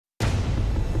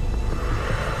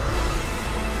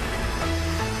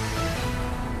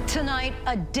Tonight,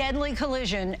 a deadly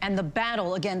collision and the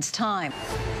battle against time.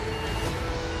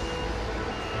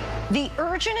 The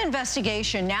urgent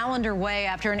investigation now underway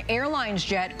after an airlines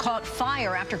jet caught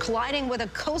fire after colliding with a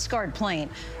Coast Guard plane.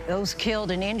 Those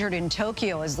killed and injured in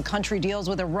Tokyo as the country deals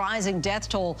with a rising death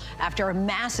toll after a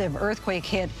massive earthquake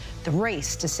hit. The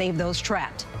race to save those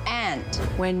trapped. And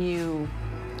when you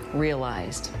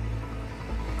realized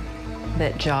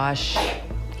that Josh,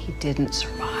 he didn't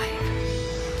survive,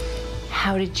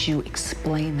 how did you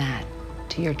explain that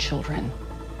to your children?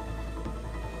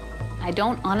 I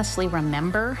don't honestly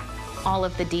remember all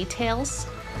of the details.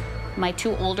 My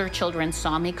two older children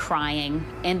saw me crying,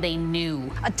 and they knew.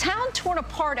 A town torn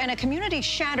apart and a community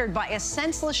shattered by a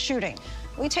senseless shooting.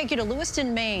 We take you to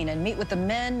Lewiston, Maine, and meet with the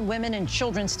men, women, and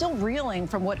children still reeling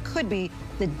from what could be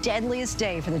the deadliest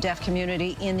day for the deaf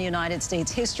community in the United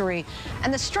States history,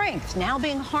 and the strength now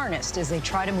being harnessed as they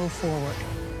try to move forward.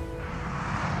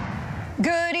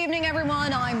 Good evening,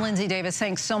 everyone. I'm Lindsay Davis.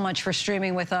 Thanks so much for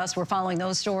streaming with us. We're following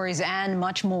those stories and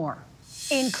much more,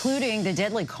 including the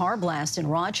deadly car blast in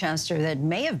Rochester that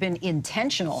may have been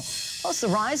intentional, plus the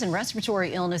rise in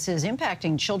respiratory illnesses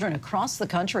impacting children across the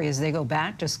country as they go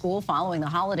back to school following the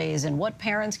holidays and what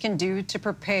parents can do to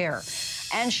prepare.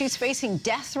 And she's facing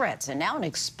death threats and now an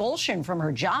expulsion from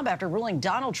her job after ruling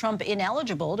Donald Trump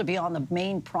ineligible to be on the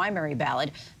Maine primary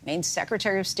ballot. Maine's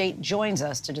Secretary of State joins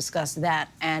us to discuss that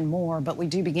and more. But we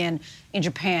do begin in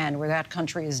Japan, where that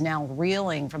country is now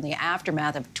reeling from the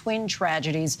aftermath of twin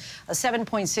tragedies, a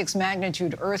 7.6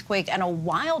 magnitude earthquake and a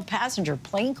wild passenger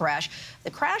plane crash. The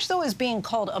crash, though, is being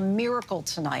called a miracle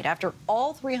tonight after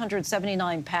all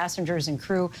 379 passengers and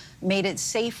crew made it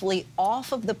safely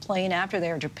off of the plane after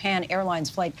their Japan Airlines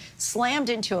flight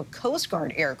slammed into a Coast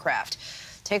Guard aircraft.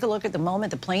 Take a look at the moment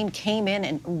the plane came in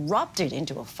and erupted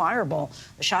into a fireball.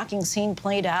 The shocking scene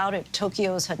played out at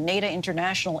Tokyo's Haneda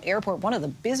International Airport, one of the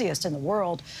busiest in the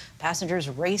world. Passengers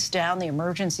raced down the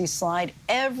emergency slide.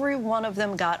 Every one of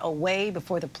them got away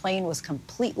before the plane was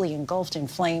completely engulfed in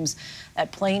flames.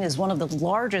 That plane is one of the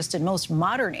largest and most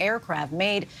modern aircraft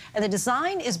made, and the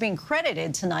design is being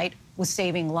credited tonight with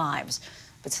saving lives.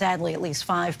 But sadly, at least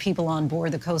 5 people on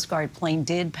board the Coast Guard plane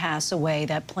did pass away.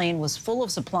 That plane was full of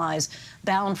supplies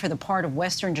bound for the part of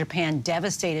Western Japan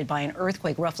devastated by an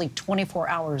earthquake roughly 24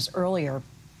 hours earlier.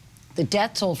 The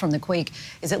death toll from the quake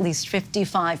is at least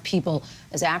 55 people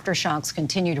as aftershocks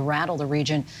continue to rattle the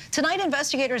region. Tonight,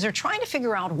 investigators are trying to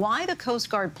figure out why the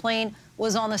Coast Guard plane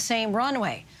was on the same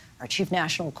runway. Our chief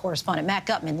national correspondent, Matt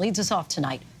Gutman, leads us off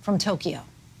tonight from Tokyo.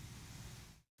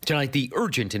 Tonight, the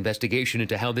urgent investigation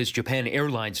into how this Japan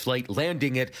Airlines flight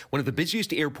landing at one of the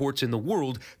busiest airports in the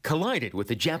world collided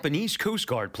with a Japanese Coast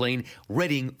Guard plane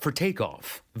readying for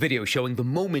takeoff. Video showing the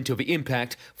moment of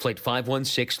impact, Flight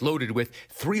 516 loaded with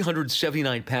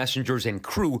 379 passengers and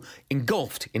crew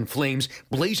engulfed in flames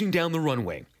blazing down the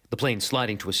runway. The plane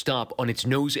sliding to a stop on its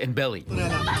nose and belly.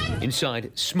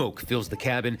 Inside, smoke fills the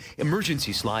cabin,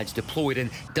 emergency slides deployed, and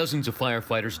dozens of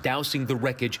firefighters dousing the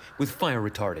wreckage with fire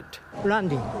retardant.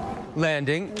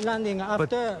 Landing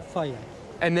after fire.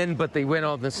 But they went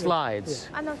on the slides.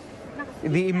 Yes.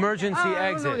 The emergency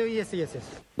exit. No, yes.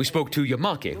 We spoke to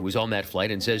Yamake, who was on that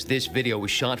flight, and says this video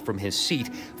was shot from his seat,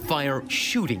 fire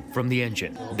shooting from the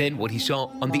engine. Then what he saw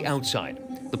on the outside.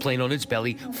 The plane on its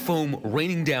belly, foam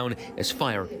raining down as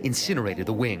fire incinerated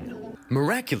the wing.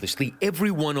 Miraculously,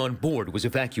 everyone on board was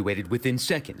evacuated within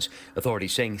seconds,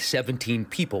 authorities saying 17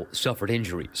 people suffered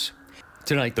injuries.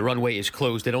 Tonight, the runway is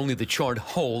closed and only the charred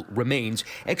hull remains,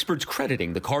 experts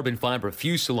crediting the carbon fiber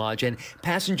fuselage and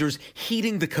passengers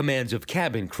heeding the commands of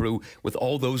cabin crew with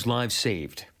all those lives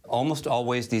saved. Almost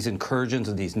always these incursions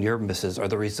and these near misses are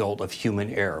the result of human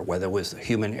error, whether it was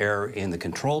human error in the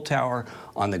control tower,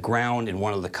 on the ground, in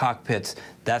one of the cockpits.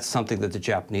 That's something that the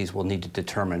Japanese will need to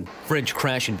determine. French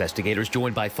crash investigators,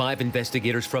 joined by 5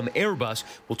 investigators from Airbus,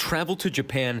 will travel to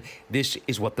Japan. This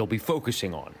is what they'll be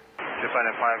focusing on. Japan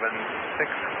 5 and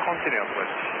 6, continue with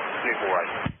 3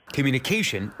 right.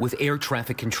 Communication with air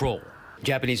traffic control.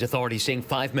 Japanese authorities saying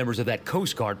 5 members of that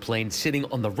Coast Guard plane sitting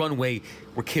on the runway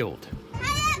were killed.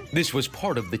 This was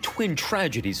part of the twin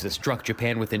tragedies that struck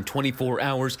Japan within 24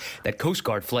 hours. That Coast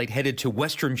Guard flight headed to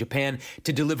Western Japan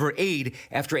to deliver aid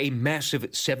after a massive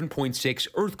 7.6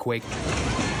 earthquake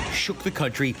shook the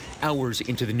country hours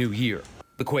into the new year.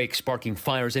 The quake sparking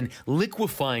fires and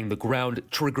liquefying the ground,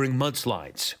 triggering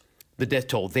mudslides. The death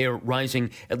toll there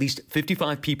rising. At least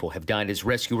 55 people have died as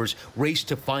rescuers race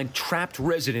to find trapped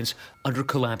residents under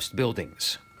collapsed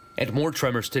buildings. And more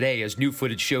tremors today as new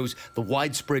footage shows the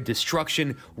widespread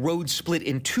destruction, roads split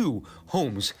in 2,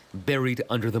 homes buried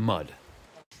under the mud.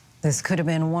 This could have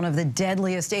been one of the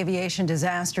deadliest aviation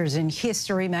disasters in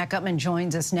history. Matt Gutman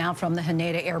joins us now from the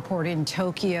Haneda Airport in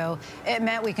Tokyo.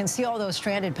 Matt, we can see all those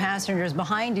stranded passengers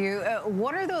behind you.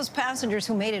 What are those passengers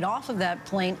who made it off of that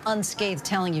plane unscathed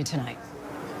telling you tonight?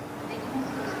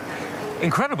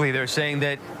 Incredibly, they're saying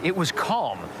that it was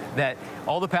calm, that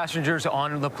all the passengers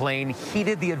on the plane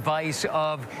heeded the advice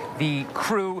of the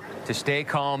crew to stay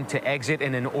calm, to exit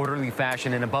in an orderly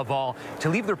fashion, and above all, to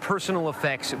leave their personal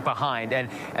effects behind. And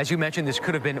as you mentioned, this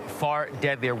could have been far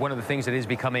deadlier. One of the things that is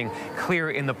becoming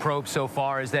clear in the probe so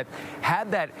far is that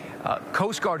had that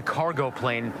Coast Guard cargo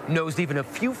plane nosed even a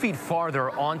few feet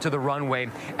farther onto the runway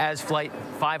as Flight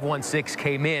 516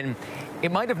 came in,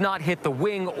 it might have not hit the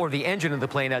wing or the engine of the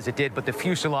plane as it did, but the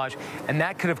fuselage, and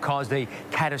that could have caused a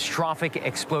catastrophic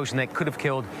explosion that could have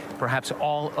killed perhaps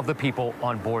all of the people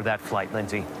on board that flight,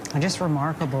 Lindsay. Just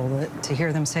remarkable to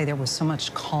hear them say there was so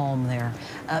much calm there.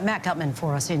 Matt Gutman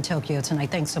for us in Tokyo tonight.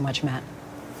 Thanks so much, Matt.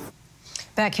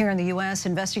 Back here in the U.S.,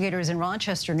 investigators in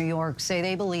Rochester, New York, say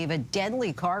they believe a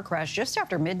deadly car crash just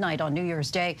after midnight on New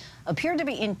Year's Day appeared to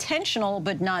be intentional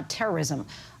but not terrorism.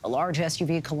 A large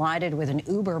SUV collided with an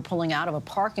Uber pulling out of a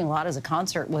parking lot as a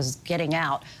concert was getting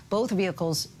out. Both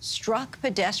vehicles struck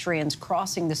pedestrians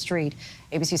crossing the street.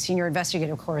 ABC senior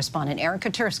investigative correspondent Aaron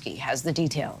Katursky has the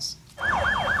details.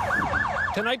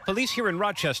 Tonight, police here in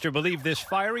Rochester believe this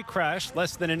fiery crash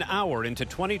less than an hour into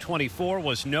 2024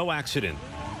 was no accident.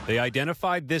 They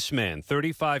identified this man,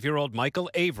 35-year-old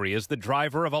Michael Avery, as the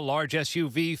driver of a large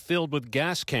SUV filled with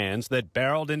gas cans that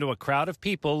barreled into a crowd of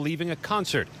people leaving a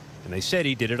concert, and they said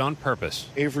he did it on purpose.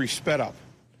 Avery sped up,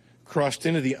 crossed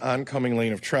into the oncoming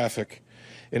lane of traffic,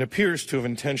 and appears to have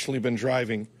intentionally been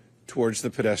driving towards the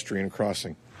pedestrian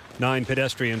crossing. 9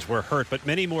 pedestrians were hurt, but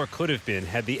many more could have been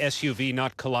had the SUV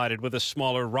not collided with a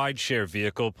smaller rideshare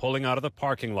vehicle pulling out of the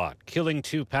parking lot, killing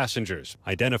 2 passengers.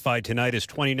 Identified tonight as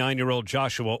 29-year-old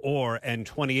Joshua Orr and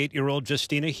 28-year-old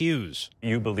Justina Hughes.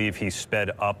 You believe he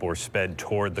sped up or sped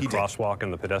toward the crosswalk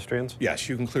and the pedestrians? Yes,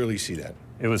 you can clearly see that.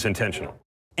 It was intentional.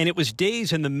 And it was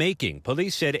days in the making.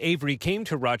 Police said Avery came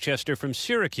to Rochester from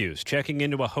Syracuse, checking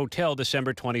into a hotel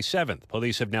December 27th.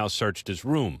 Police have now searched his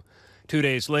room. 2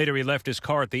 days later, he left his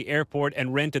car at the airport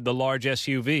and rented the large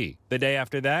SUV. The day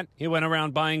after that, he went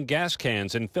around buying gas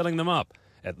cans and filling them up.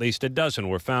 At least a dozen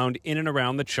were found in and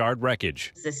around the charred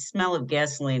wreckage. The smell of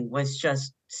gasoline was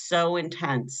just so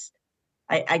intense.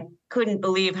 I couldn't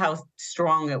believe how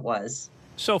strong it was.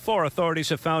 So far, authorities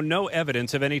have found no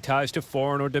evidence of any ties to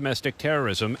foreign or domestic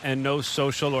terrorism and no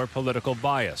social or political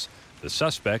bias. The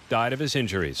suspect died of his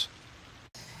injuries.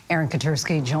 Aaron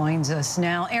Katursky joins us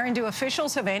now. Aaron, do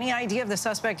officials have any idea if the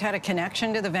suspect had a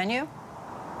connection to the venue?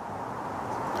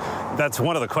 That's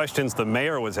one of the questions the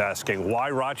mayor was asking. Why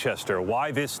Rochester?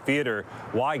 Why this theater?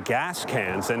 Why gas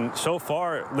cans? And so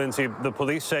far, Lindsay, the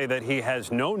police say that he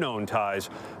has no known ties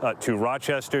to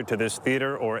Rochester, to this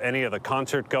theater, or any of the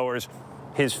concert goers.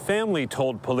 His family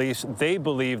told police they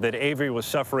believe that Avery was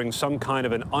suffering some kind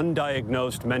of an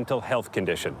undiagnosed mental health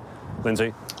condition.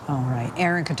 Lindsay? All right.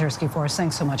 Aaron Katursky for us.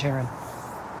 Thanks so much, Aaron.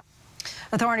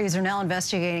 Authorities are now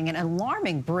investigating an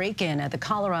alarming break-in at the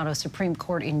Colorado Supreme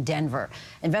Court in Denver.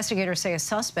 Investigators say a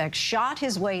suspect shot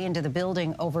his way into the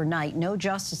building overnight. No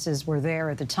justices were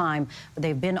there at the time, but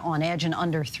they've been on edge and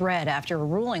under threat after a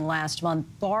ruling last month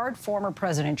barred former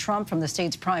President Trump from the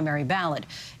state's primary ballot.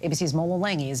 ABC's Mola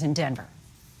Lengi is in Denver.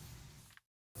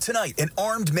 Tonight, an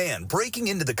armed man breaking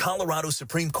into the Colorado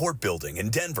Supreme Court building in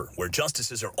Denver, where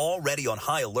justices are already on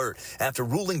high alert after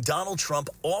ruling Donald Trump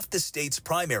off the state's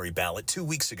primary ballot 2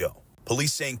 weeks ago.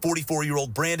 Police saying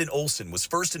 44-year-old Brandon Olson was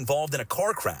first involved in a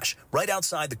car crash right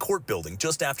outside the court building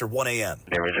just after 1 a.m.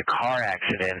 There was a car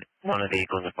accident. One of the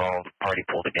vehicles involved, party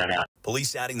pulled a gun out.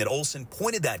 Police adding that Olson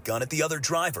pointed that gun at the other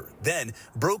driver, then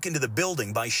broke into the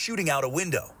building by shooting out a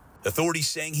window. Authorities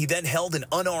saying he then held an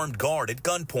unarmed guard at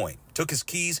gunpoint, took his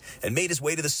keys, and made his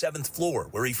way to the 7th floor,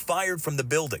 where he fired from the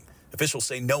building. Officials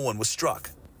say no one was struck.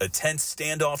 A tense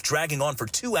standoff dragging on for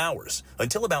 2 hours,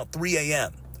 until about 3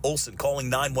 a.m., Olson calling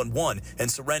 911 and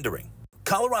surrendering.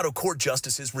 Colorado court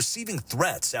justices receiving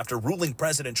threats after ruling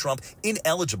President Trump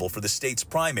ineligible for the state's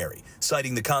primary,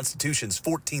 citing the Constitution's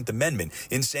 14th Amendment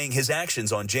in saying his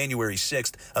actions on January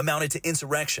 6th amounted to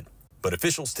insurrection. But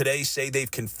officials today say they've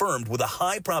confirmed with a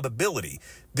high probability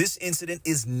this incident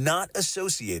is not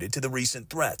associated to the recent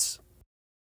threats.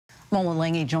 Mola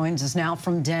Lengi joins us now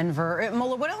from Denver.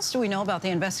 Mola, what else do we know about the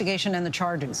investigation and the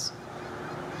charges?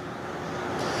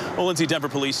 Well, Lindsay, Denver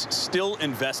police still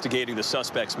investigating the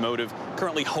suspect's motive,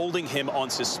 currently holding him on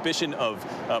suspicion of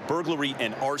burglary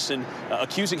and arson,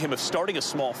 accusing him of starting a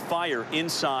small fire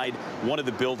inside one of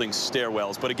the building's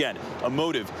stairwells. But again, a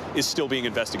motive is still being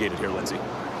investigated here, Lindsay.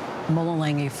 Mola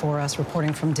Lange for us,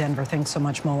 reporting from Denver. Thanks so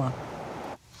much, Mola.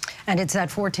 And it's that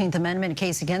 14th Amendment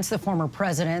case against the former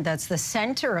president that's the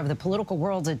center of the political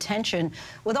world's attention,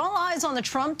 with all eyes on the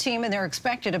Trump team and their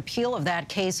expected appeal of that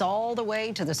case all the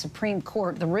way to the Supreme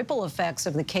Court. The ripple effects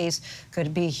of the case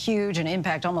could be huge and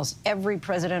impact almost every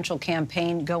presidential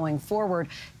campaign going forward.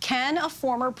 Can a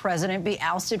former president be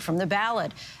ousted from the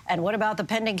ballot? And what about the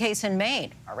pending case in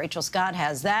Maine? Our Rachel Scott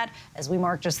has that as we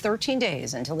mark just 13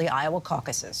 days until the Iowa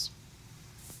caucuses.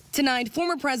 Tonight,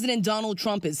 former President Donald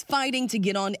Trump is fighting to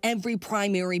get on every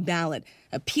primary ballot,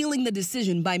 appealing the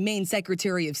decision by Maine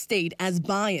Secretary of State as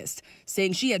biased,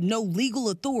 saying she had no legal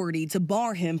authority to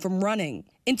bar him from running.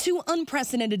 In two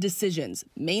unprecedented decisions,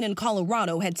 Maine and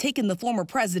Colorado had taken the former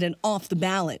president off the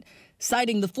ballot,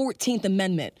 citing the 14th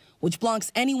Amendment, which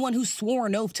blocks anyone who swore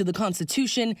an oath to the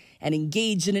Constitution and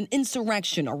engaged in an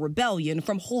insurrection or rebellion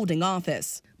from holding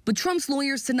office. But Trump's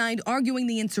lawyers tonight arguing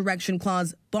the insurrection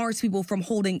clause bars people from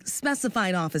holding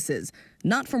specified offices,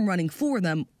 not from running for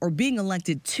them or being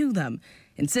elected to them,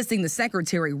 insisting the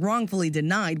secretary wrongfully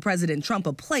denied President Trump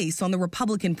a place on the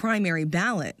Republican primary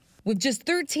ballot. With just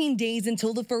 13 days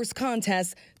until the first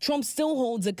contest, Trump still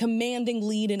holds a commanding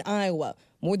lead in Iowa,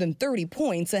 more than 30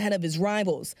 points ahead of his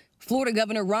rivals. Florida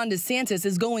Governor Ron DeSantis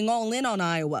is going all in on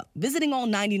Iowa, visiting all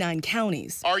 99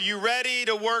 counties. Are you ready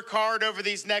to work hard over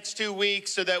these next 2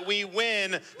 weeks so that we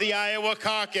win the Iowa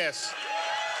caucus?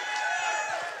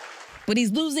 But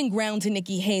he's losing ground to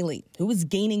Nikki Haley, who is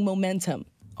gaining momentum.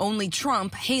 Only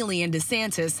Trump, Haley, and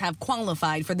DeSantis have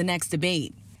qualified for the next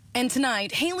debate. And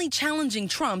tonight, Haley challenging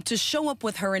Trump to show up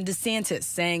with her and DeSantis,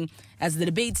 saying, as the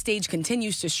debate stage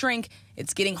continues to shrink,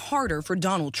 it's getting harder for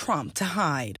Donald Trump to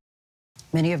hide.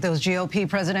 Many of those GOP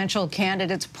presidential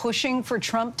candidates pushing for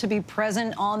Trump to be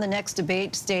present on the next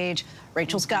debate stage.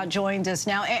 Rachel Scott joins us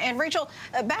now. And Rachel,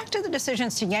 back to the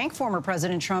decisions to yank former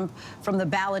President Trump from the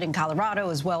ballot in Colorado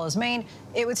as well as Maine.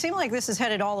 It would seem like this is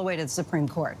headed all the way to the Supreme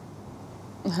Court.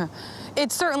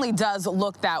 It certainly does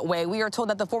look that way. We are told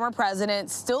that the former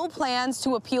president still plans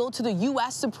to appeal to the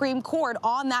U.S. Supreme Court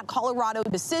on that Colorado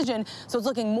decision. So it's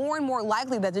looking more and more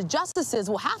likely that the justices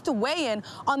will have to weigh in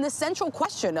on this central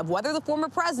question of whether the former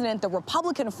president, the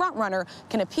Republican frontrunner,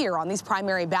 can appear on these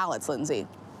primary ballots, Lindsay.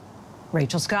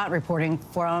 Rachel Scott reporting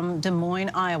from Des Moines,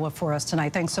 Iowa for us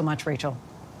tonight. Thanks so much, Rachel.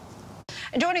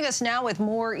 And joining us now with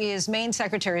more is Maine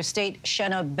Secretary of State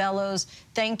Shenna Bellows.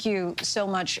 Thank you so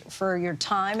much for your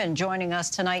time and joining us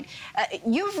tonight.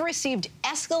 You've received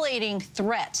escalating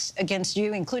threats against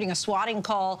you, including a swatting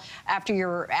call after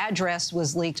your address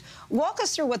was leaked. Walk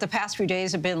us through what the past few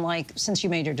days have been like since you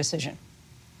made your decision.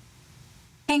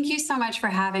 Thank you so much for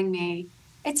having me.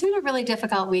 It's been a really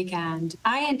difficult weekend.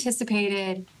 I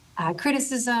anticipated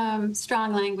criticism,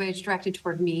 strong language directed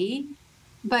toward me,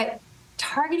 but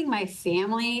targeting my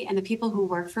family and the people who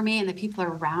work for me and the people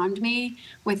around me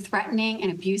with threatening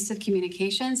and abusive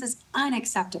communications is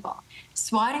unacceptable.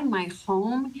 Swatting my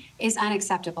home is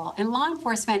unacceptable, and law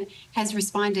enforcement has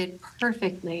responded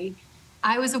perfectly.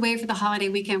 I was away for the holiday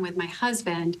weekend with my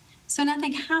husband, so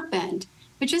nothing happened.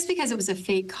 But just because it was a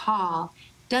fake call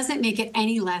doesn't make it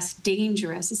any less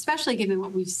dangerous, especially given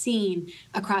what we've seen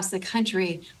across the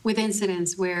country with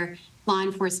incidents where law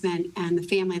enforcement and the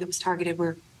family that was targeted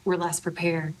were less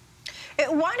prepared.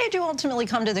 Why did you ultimately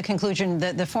come to the conclusion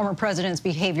that the former president's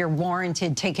behavior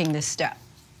warranted taking this step?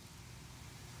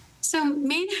 So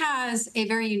Maine has a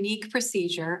very unique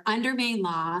procedure under Maine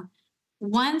law.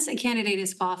 Once a candidate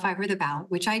is qualified for the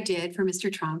ballot, which I did for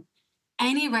Mr. Trump,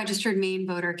 any registered Maine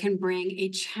voter can bring a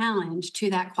challenge to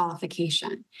that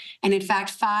qualification. And in fact,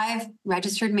 5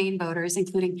 registered Maine voters,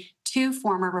 including 2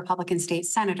 former Republican state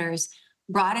senators,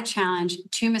 brought a challenge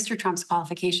to Mr. Trump's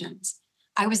qualifications.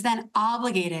 I was then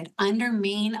obligated under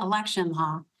Maine election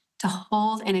law to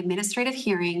hold an administrative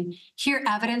hearing, hear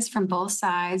evidence from both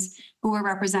sides who were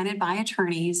represented by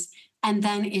attorneys, and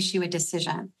then issue a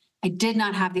decision. I did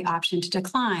not have the option to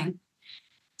decline.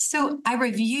 So I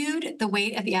reviewed the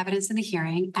weight of the evidence in the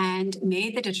hearing and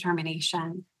made the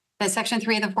determination that Section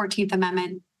 3 of the 14th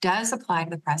Amendment does apply to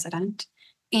the president,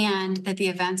 and that the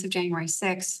events of January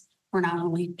 6th were not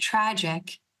only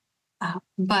tragic,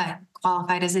 but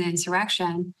qualified as an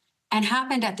insurrection, and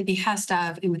happened at the behest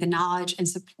of and with the knowledge and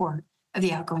support of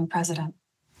the outgoing president.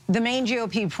 The Maine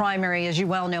GOP primary, as you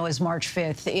well know, is March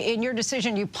 5th. In your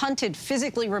decision, you punted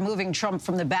physically removing Trump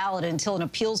from the ballot until an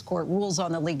appeals court rules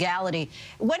on the legality.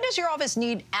 When does your office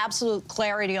need absolute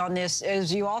clarity on this,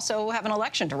 as you also have an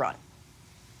election to run?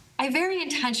 I very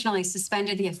intentionally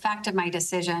suspended the effect of my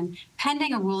decision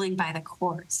pending a ruling by the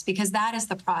courts, because that is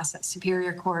the process: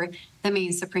 Superior Court, the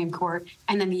Maine Supreme Court,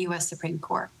 and then the U.S. Supreme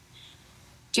Court.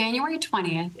 January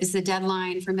 20th is the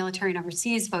deadline for military and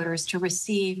overseas voters to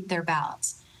receive their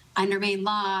ballots. Under Maine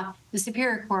law, the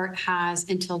Superior Court has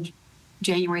until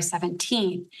January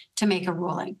 17th to make a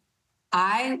ruling.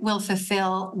 I will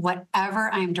fulfill whatever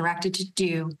I am directed to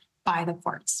do by the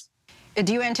courts.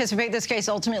 Do you anticipate this case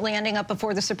ultimately ending up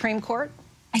before the Supreme Court?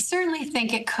 I certainly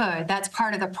think it could. That's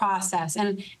part of the process,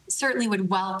 and certainly would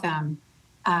welcome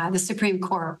the Supreme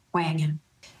Court weighing in.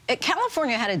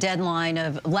 California had a deadline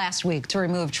of last week to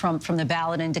remove Trump from the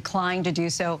ballot and declined to do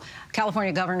so.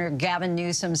 California Governor Gavin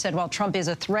Newsom said while Trump is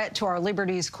a threat to our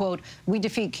liberties, quote, we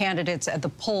defeat candidates at the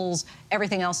polls.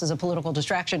 Everything else is a political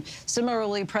distraction.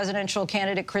 Similarly, presidential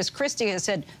candidate Chris Christie has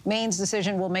said Maine's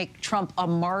decision will make Trump a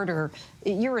martyr.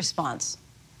 Your response?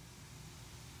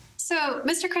 So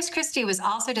Mr. Chris Christie was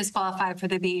also disqualified for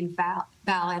the Maine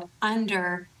ballot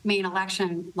under Maine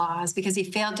election laws because he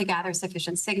failed to gather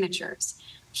sufficient signatures.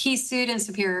 He sued in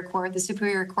Superior Court. The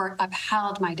Superior Court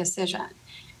upheld my decision.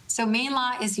 So Maine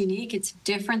law is unique. It's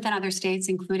different than other states,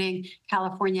 including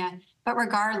California. But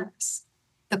regardless,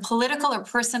 the political or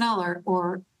personal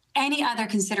or any other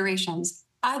considerations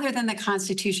other than the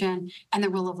Constitution and the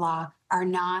rule of law are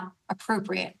not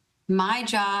appropriate. My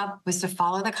job was to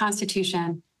follow the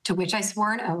Constitution, to which I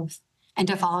swore an oath, and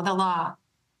to follow the law.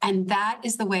 And that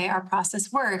is the way our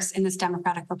process works in this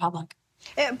democratic republic.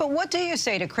 But what do you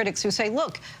say to critics who say,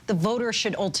 look, the voters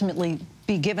should ultimately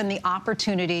be given the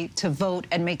opportunity to vote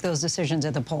and make those decisions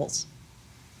at the polls?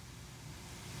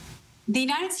 The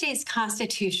United States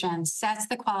Constitution sets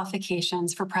the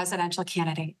qualifications for presidential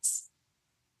candidates.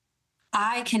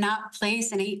 I cannot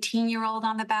place an 18-year-old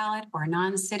on the ballot or a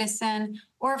non-citizen,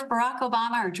 or if Barack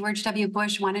Obama or George W.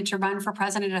 Bush wanted to run for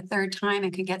president a third time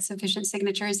and could get sufficient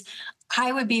signatures,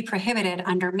 I would be prohibited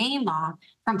under Maine law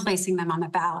from placing them on the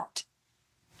ballot.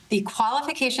 The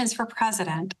qualifications for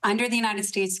president under the United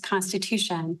States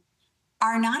Constitution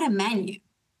are not a menu.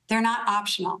 They're not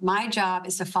optional. My job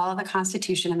is to follow the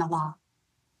Constitution and the law.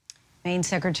 Maine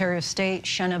Secretary of State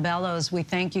Shenna Bellows, we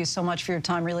thank you so much for your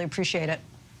time. Really appreciate it.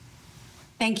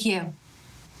 Thank you.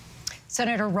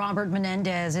 Senator Robert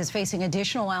Menendez is facing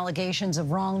additional allegations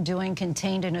of wrongdoing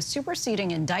contained in a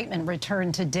superseding indictment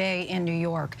returned today in New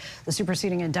York. The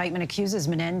superseding indictment accuses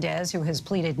Menendez, who has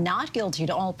pleaded not guilty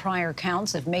to all prior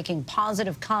counts, of making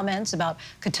positive comments about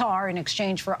Qatar in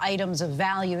exchange for items of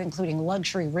value, including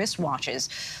luxury wristwatches.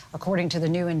 According to the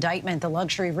new indictment, the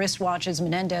luxury wristwatches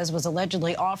Menendez was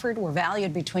allegedly offered were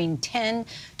valued between $10,000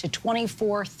 to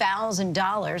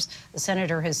 $24,000. The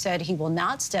senator has said he will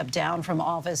not step down from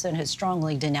office and has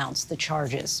strongly denounced the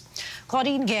charges.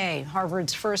 Claudine Gay,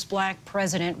 Harvard's first black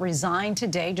president, resigned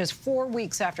today just 4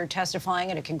 weeks after testifying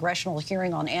at a congressional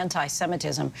hearing on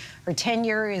anti-Semitism. Her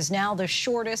tenure is now the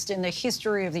shortest in the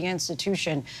history of the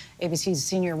institution. ABC's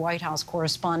senior White House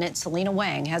correspondent Selena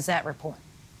Wang has that report.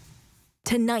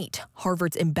 Tonight,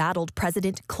 Harvard's embattled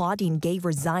president Claudine Gay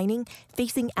resigning,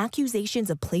 facing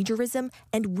accusations of plagiarism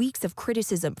and weeks of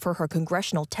criticism for her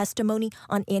congressional testimony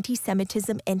on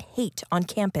anti-Semitism and hate on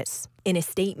campus. In a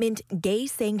statement, Gay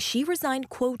saying she resigned,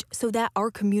 quote, so that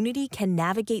our community can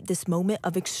navigate this moment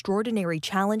of extraordinary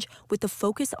challenge with a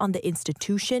focus on the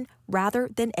institution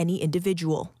rather than any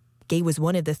individual. Gay was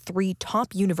one of the 3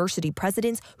 top university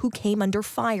presidents who came under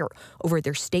fire over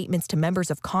their statements to members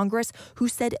of Congress who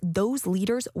said those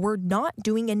leaders were not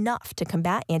doing enough to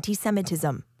combat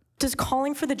anti-Semitism. Does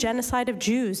calling for the genocide of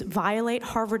Jews violate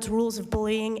Harvard's rules of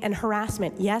bullying and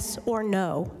harassment, yes or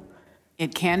no?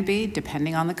 It can be,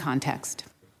 depending on the context.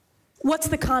 What's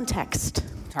the context?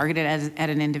 Targeted at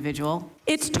an individual.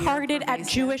 It's targeted at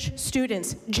Jewish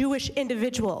students, Jewish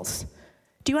individuals.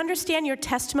 Do you understand your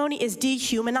testimony is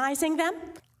dehumanizing them?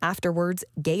 Afterwards,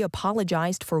 Gay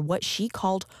apologized for what she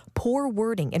called poor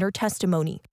wording in her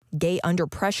testimony. Gay under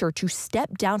pressure to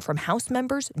step down from House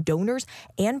members, donors,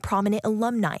 and prominent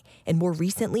alumni. And more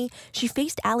recently, she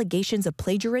faced allegations of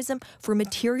plagiarism for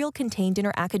material contained in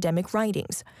her academic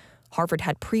writings. Harvard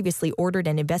had previously ordered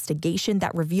an investigation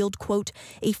that revealed, quote,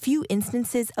 a few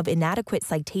instances of inadequate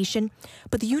citation,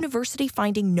 but the university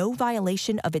finding no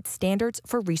violation of its standards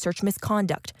for research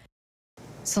misconduct.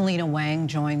 Selena Wang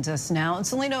joins us now. And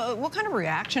Selena, what kind of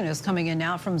reaction is coming in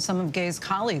now from some of Gay's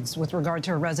colleagues with regard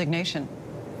to her resignation?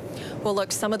 Well,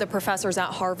 look, some of the professors at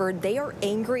Harvard, they are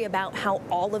angry about how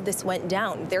all of this went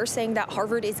down. They're saying that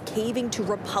Harvard is caving to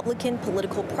Republican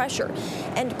political pressure.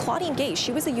 And Claudine Gay,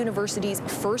 she was the university's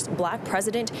first black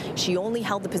president. She only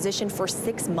held the position for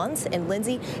 6 months. And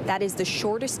Lindsay, that is the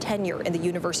shortest tenure in the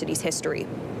university's history.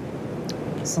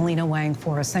 Selena Wang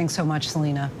for us. Thanks so much,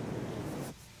 Selena.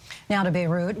 Now to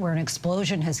Beirut, where an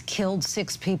explosion has killed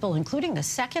 6 people, including the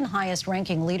second highest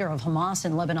ranking leader of Hamas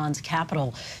in Lebanon's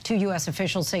capital. 2 U.S.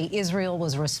 officials say Israel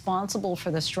was responsible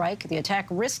for the strike. The attack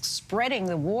risks spreading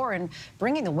the war and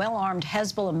bringing the well-armed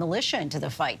Hezbollah militia into the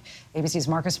fight. ABC's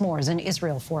Marcus Moore is in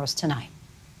Israel for us tonight.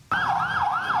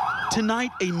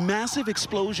 Tonight, a massive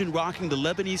explosion rocking the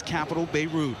Lebanese capital,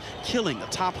 Beirut, killing a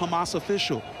top Hamas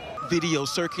official. Video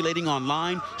circulating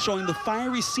online showing the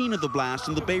fiery scene of the blast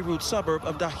in the Beirut suburb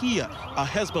of Dahia, a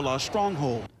Hezbollah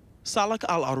stronghold. Salak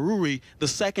al-Aruri, the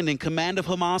second in command of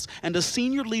Hamas and a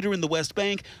senior leader in the West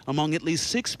Bank, among at least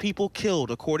 6 people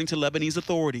killed, according to Lebanese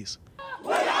authorities.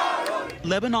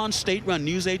 Lebanon's state-run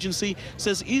news agency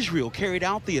says Israel carried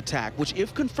out the attack, which,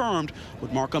 if confirmed,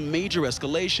 would mark a major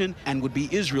escalation and would be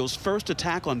Israel's first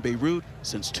attack on Beirut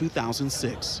since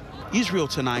 2006. Israel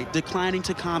tonight declining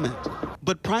to comment.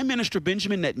 But Prime Minister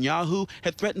Benjamin Netanyahu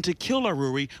had threatened to kill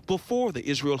Aruri before the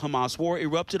Israel-Hamas war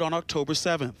erupted on October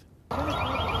 7th.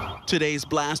 Today's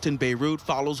blast in Beirut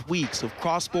follows weeks of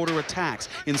cross-border attacks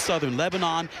in southern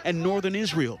Lebanon and northern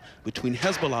Israel between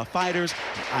Hezbollah fighters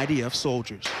and IDF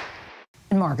soldiers.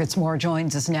 And Marcus Moore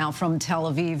joins us now from Tel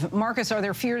Aviv. Marcus, are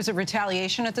there fears of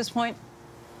retaliation at this point?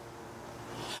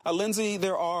 Lindsay,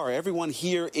 there are. Everyone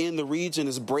here in the region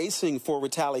is bracing for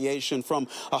retaliation from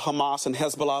Hamas and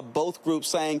Hezbollah, both groups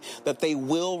saying that they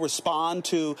will respond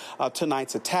to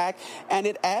tonight's attack. And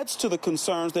it adds to the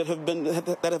concerns that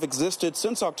have existed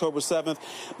since October 7th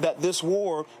that this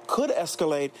war could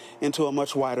escalate into a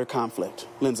much wider conflict.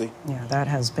 Lindsay. Yeah, that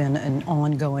has been an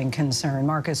ongoing concern.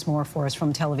 Marcus Moore for us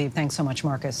from Tel Aviv. Thanks so much,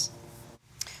 Marcus.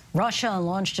 Russia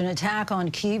launched an attack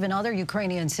on Kyiv and other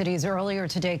Ukrainian cities earlier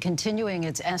today, continuing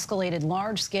its escalated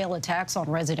large-scale attacks on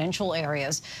residential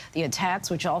areas. The attacks,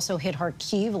 which also hit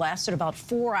Kharkiv, lasted about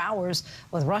 4 hours,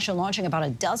 with Russia launching about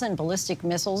a dozen ballistic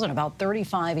missiles and about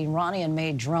 35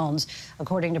 Iranian-made drones.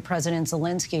 According to President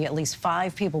Zelensky, at least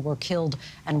 5 people were killed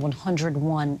and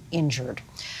 101 injured.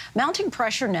 Mounting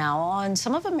pressure now on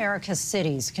some of America's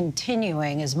cities,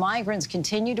 continuing as migrants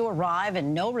continue to arrive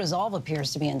and no resolve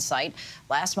appears to be in sight.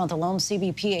 Last month alone,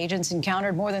 CBP agents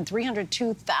encountered more than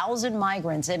 302,000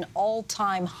 migrants, an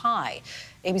all-time high.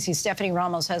 ABC's Stephanie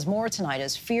Ramos has more tonight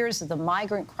as fears that the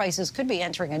migrant crisis could be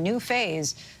entering a new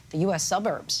phase, the U.S.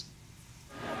 suburbs.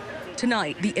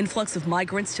 Tonight, the influx of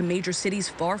migrants to major cities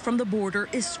far from the border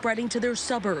is spreading to their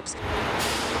suburbs.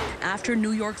 After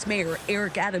New York's Mayor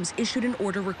Eric Adams issued an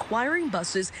order requiring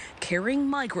buses carrying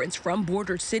migrants from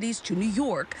border cities to New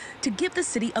York to give the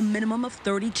city a minimum of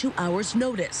 32 hours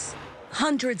notice.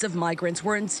 Hundreds of migrants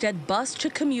were instead bused to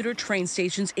commuter train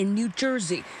stations in New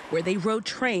Jersey, where they rode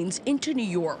trains into New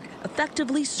York,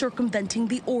 effectively circumventing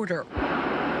the order.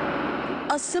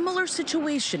 A similar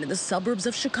situation in the suburbs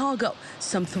of Chicago.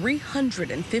 Some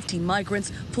 350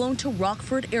 migrants flown to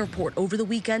Rockford Airport over the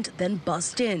weekend, then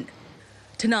bussed in.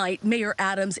 Tonight, Mayor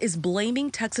Adams is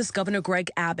blaming Texas Governor Greg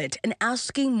Abbott and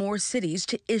asking more cities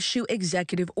to issue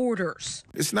executive orders.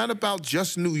 It's not about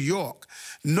just New York.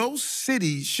 No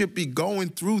city should be going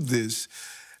through this,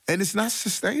 and it's not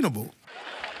sustainable.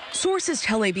 Sources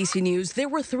tell ABC News there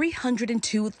were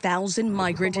 302,000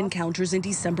 migrant encounters in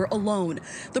December alone,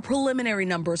 the preliminary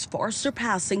numbers far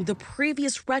surpassing the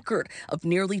previous record of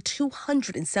nearly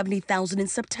 270,000 in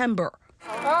September.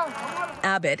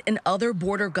 Abbott and other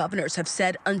border governors have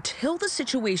said until the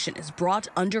situation is brought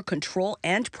under control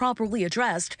and properly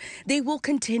addressed, they will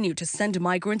continue to send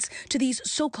migrants to these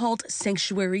so-called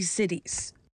sanctuary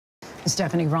cities.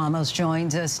 Stephanie Ramos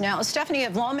joins us now. Stephanie,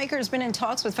 have lawmakers been in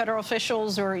talks with federal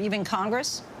officials or even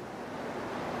Congress?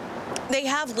 They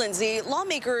have, Lindsay.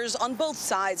 Lawmakers on both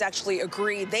sides actually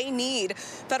agree they need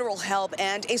federal help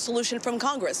and a solution from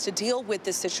Congress to deal with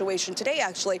this situation. Today,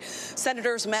 actually,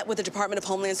 senators met with the Department of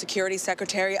Homeland Security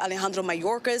Secretary Alejandro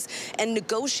Mayorkas, and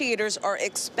negotiators are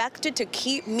expected to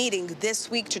keep meeting this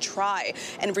week to try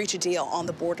and reach a deal on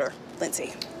the border.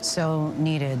 Lindsay. So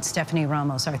needed. Stephanie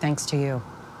Ramos, our thanks to you.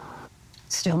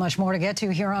 Still much more to get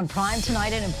to here on Prime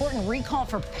tonight. An important recall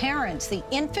for parents. The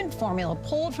infant formula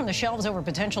pulled from the shelves over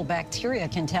potential bacteria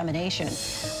contamination.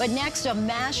 But next, a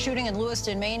mass shooting in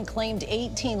Lewiston, Maine claimed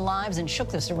 18 lives and shook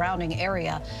the surrounding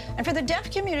area. And for the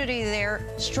deaf community there,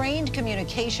 strained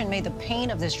communication made the pain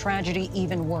of this tragedy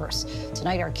even worse.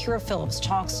 Tonight, our Kira Phillips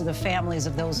talks to the families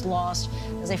of those lost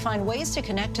as they find ways to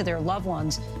connect to their loved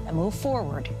ones and move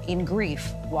forward in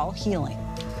grief while healing.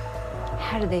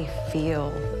 How do they feel,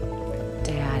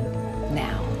 Dad,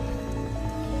 now?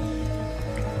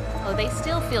 Oh, they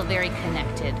still feel very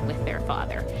connected with their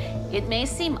father. It may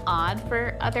seem odd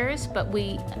for others, but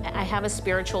I have a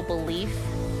spiritual belief.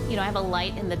 You know, I have a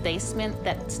light in the basement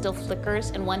that still flickers,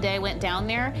 and one day I went down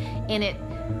there and it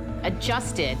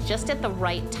adjusted just at the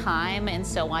right time. And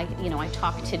so I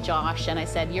talked to Josh and I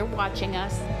said, "You're watching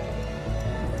us."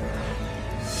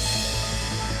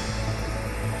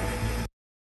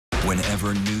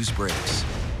 Whenever news breaks.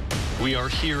 We are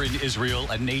here in Israel,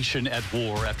 a nation at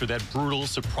war after that brutal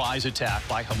surprise attack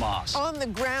by Hamas. On the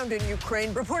ground in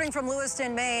Ukraine, reporting from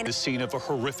Lewiston, Maine. The scene of a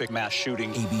horrific mass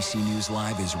shooting. ABC News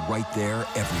Live is right there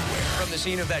everywhere. From the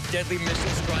scene of that deadly missile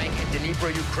strike in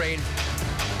Dnipro, Ukraine.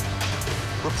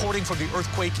 Reporting from the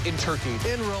earthquake in Turkey.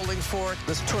 In rolling forward,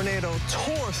 this tornado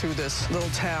tore through this little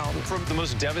town. From the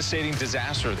most devastating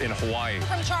disaster in Hawaii.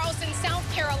 From Charleston, South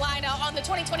Carolina, on the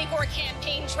 2024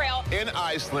 campaign trail. In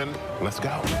Iceland, let's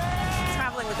go.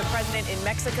 Traveling with the president in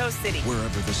Mexico City.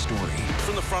 Wherever the story.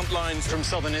 From the front lines from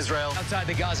southern Israel. Outside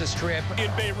the Gaza Strip.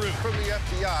 In Beirut. From the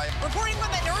FBI. Reporting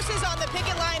from the nurses on the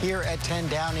picket line. Here at 10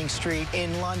 Downing Street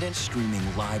in London. Streaming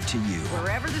live to you.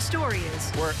 Wherever the story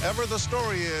is. Wherever the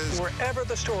story is. Wherever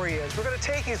the story is. We're going to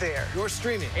take you there. You're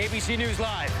streaming. ABC News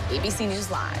Live. ABC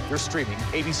News Live. You're streaming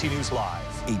ABC News Live.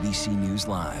 ABC News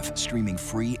Live. Streaming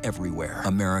free everywhere.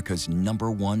 America's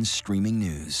 #1 streaming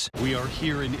news. We are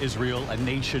here in Israel, a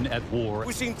nation at war.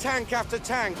 We've seen tank after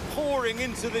tank pouring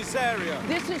into this area.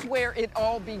 This is where it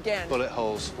all began. Bullet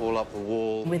holes all up the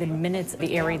wall. Within minutes,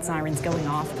 the air raid sirens going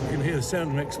off. You can hear the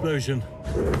sound of an explosion.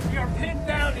 We are pinned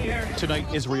down here. Tonight,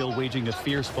 Israel waging a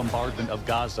fierce bombardment of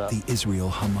Gaza. The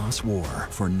Israel-Hamas war.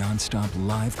 For non-stop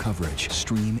live coverage,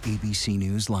 stream ABC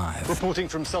News Live. Reporting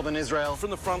from southern Israel.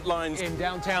 From the front lines. In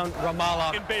downtown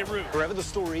Ramallah. In Beirut. Wherever the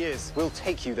story is, we'll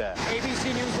take you there.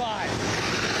 ABC News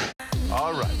Live.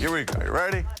 All right, here we go. You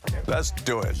ready? Let's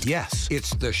do it. Yes,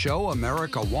 it's the show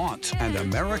America wants and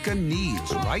America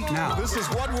needs right now. This is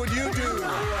What Would You Do?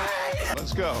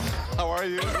 Let's go. How are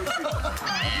you?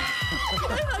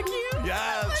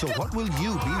 Yes. So what will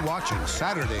you be watching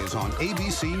Saturdays on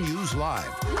ABC News Live?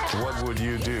 What would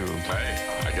you do?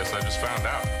 Hey, I guess I just found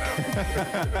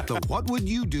out. The What Would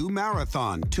You Do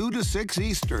Marathon, 2 to 6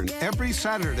 Eastern, every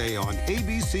Saturday on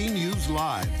ABC News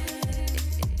Live.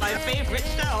 My favorite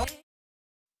show.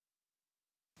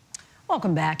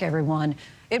 Welcome back, everyone.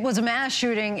 It was a mass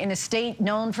shooting in a state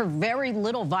known for very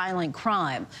little violent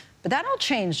crime. But that all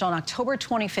changed on October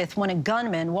 25th when a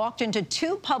gunman walked into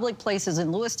 2 public places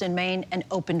in Lewiston, Maine, and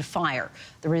opened fire.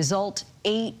 The result,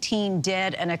 18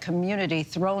 dead and a community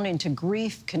thrown into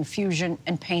grief, confusion,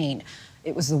 and pain.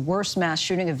 It was the worst mass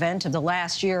shooting event of the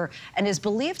last year and is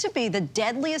believed to be the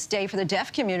deadliest day for the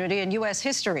deaf community in U.S.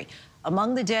 history.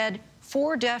 Among the dead,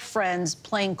 4 deaf friends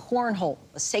playing cornhole,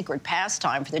 a sacred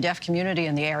pastime for the deaf community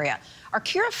in the area. Our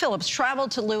Kira Phillips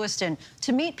traveled to Lewiston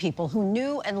to meet people who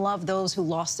knew and loved those who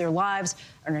lost their lives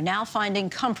and are now finding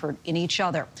comfort in each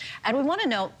other. And we want to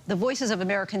note the voices of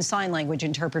American Sign Language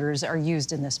interpreters are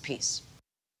used in this piece.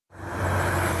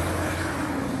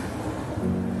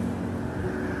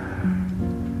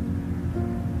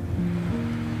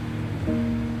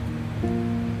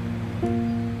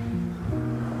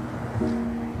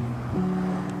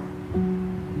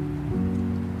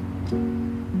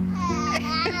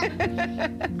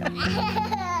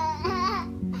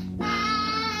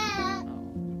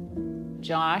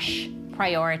 Josh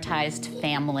prioritized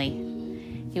family.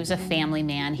 He was a family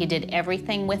man. He did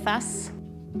everything with us.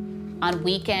 On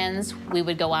weekends, we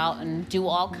would go out and do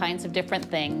all kinds of different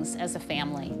things as a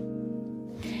family.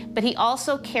 But he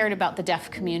also cared about the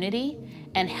deaf community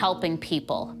and helping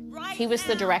people. He was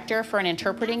the director for an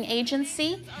interpreting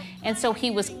agency, and so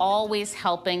he was always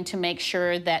helping to make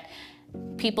sure that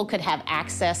people could have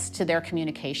access to their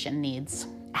communication needs.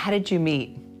 How did you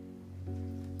meet?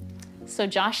 So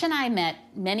Josh and I met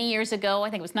many years ago, I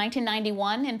think it was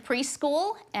 1991, in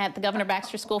preschool at the Governor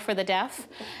Baxter School for the Deaf,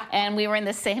 and we were in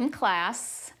the same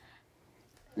class.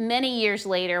 Many years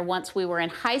later, once we were in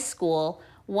high school,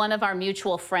 one of our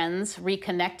mutual friends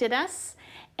reconnected us,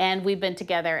 and we've been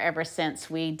together ever since.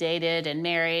 We dated and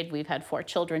married. We've had 4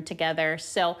 children together.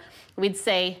 So we'd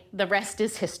say the rest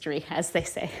is history, as they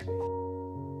say.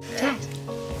 Dad,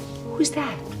 who's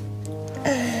that?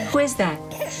 Who is that?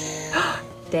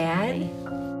 Dad?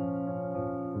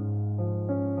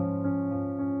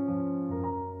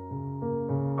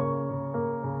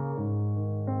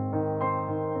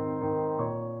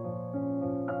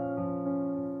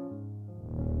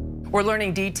 We're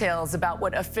learning details about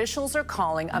what officials are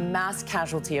calling a mass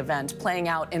casualty event playing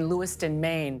out in Lewiston,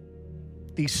 Maine.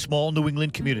 These small New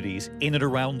England communities in and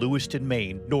around Lewiston,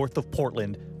 Maine, north of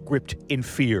Portland, gripped in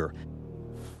fear.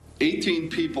 18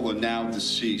 people are now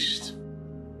deceased.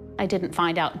 I didn't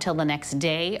find out until the next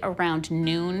day around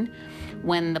noon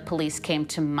when the police came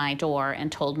to my door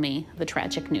and told me the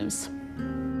tragic news.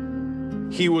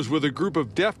 He was with a group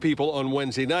of deaf people on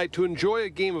Wednesday night to enjoy a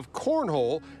game of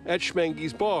cornhole at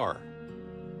Schmenge's bar.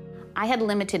 I had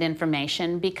limited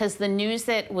information because the news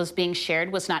that was being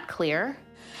shared was not clear.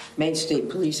 Maine State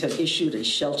Police have issued a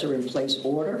shelter-in-place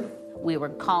order. We were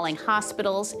calling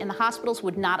hospitals, and the hospitals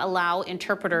would not allow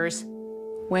interpreters.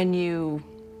 When you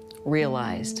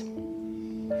realized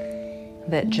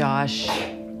that Josh,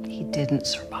 he didn't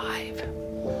survive,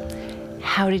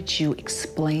 how did you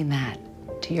explain that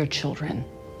to your children?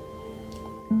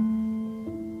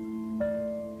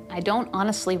 I don't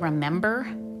honestly remember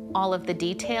all of the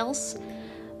details.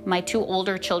 My 2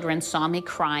 older children saw me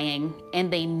crying,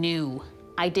 and they knew.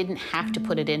 I didn't have to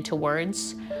put it into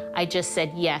words. I just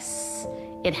said, yes,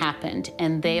 it happened.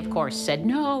 And they, of course, said,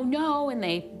 no, no, and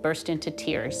they burst into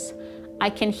tears. I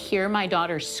can hear my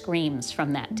daughter's screams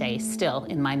from that day still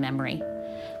in my memory.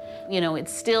 You know, it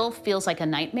still feels like a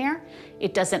nightmare.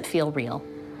 It doesn't feel real.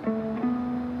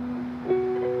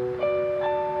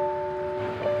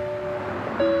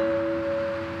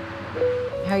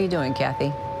 How are you doing,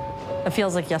 Kathy? It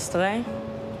feels like yesterday.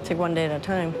 Take one day at a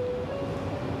time.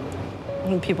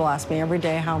 And people ask me every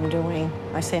day how I'm doing.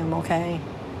 I say I'm okay.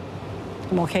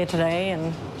 I'm okay today,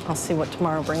 and I'll see what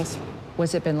tomorrow brings.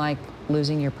 What's it been like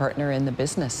losing your partner in the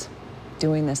business,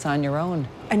 doing this on your own?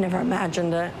 I never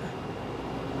imagined it,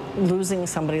 losing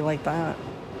somebody like that.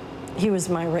 He was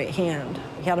my right hand.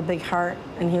 He had a big heart,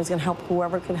 and he was gonna help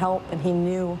whoever could help, and he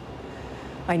knew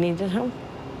I needed him.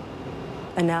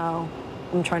 And now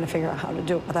I'm trying to figure out how to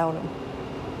do it without him.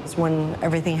 It's when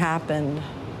everything happened,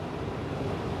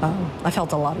 I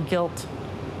felt a lot of guilt,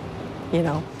 you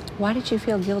know. Why did you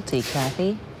feel guilty,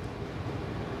 Kathy?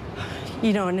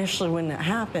 You know, initially when it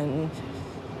happened,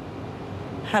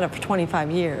 I had it for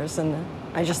 25 years, and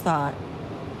I just thought,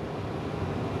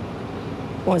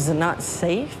 was it not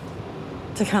safe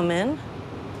to come in?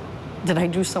 Did I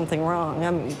do something wrong? I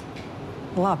mean,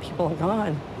 a lot of people are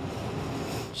gone.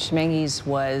 Schmenge's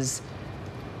was,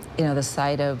 you know, the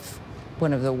site of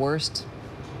one of the worst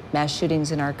mass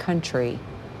shootings in our country,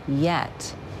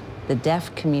 yet the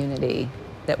deaf community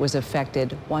that was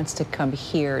affected wants to come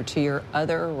here to your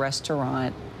other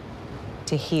restaurant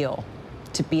to heal,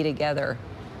 to be together.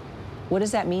 What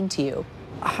does that mean to you?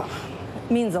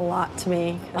 It means a lot to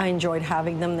me. I enjoyed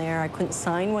having them there. I couldn't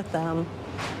sign with them,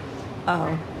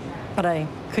 but I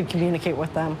could communicate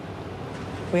with them.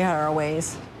 We had our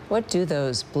ways. What do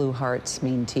those blue hearts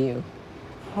mean to you?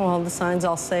 Well, the signs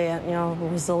all say it, you know,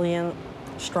 resilient,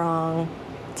 strong,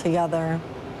 together,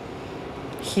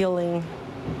 healing.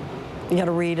 You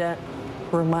gotta read it,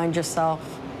 remind yourself,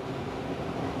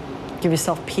 give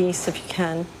yourself peace if you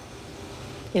can.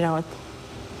 You know,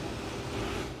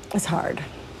 it's hard.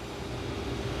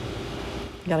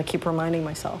 You gotta keep reminding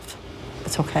myself,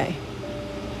 it's okay.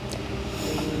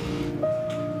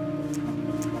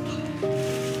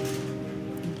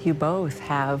 You both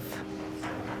have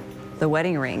the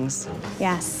wedding rings.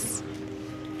 Yes.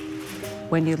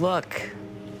 When you look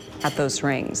at those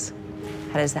rings,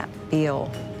 how does that feel?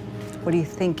 What are you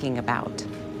thinking about?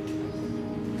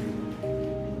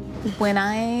 When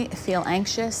I feel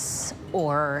anxious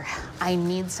or I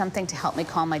need something to help me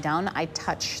calm me down, I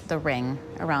touch the ring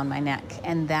around my neck,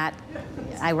 and that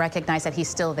I recognize that he's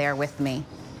still there with me.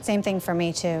 Same thing for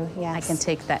me too, yes. I can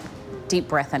take that deep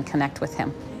breath and connect with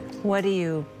him. What do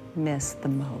you miss the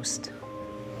most?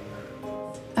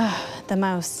 The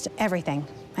most, everything.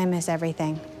 I miss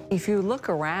everything. If you look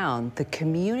around, the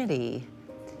community,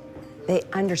 they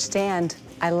understand,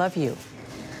 I love you.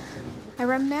 I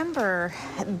remember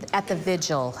at the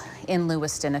vigil in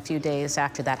Lewiston a few days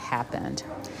after that happened.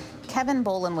 Kevin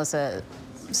Bolin was a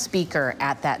speaker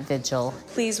at that vigil.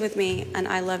 Please with me, and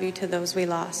I love you to those we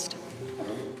lost.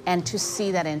 And to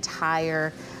see that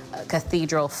entire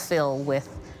cathedral fill with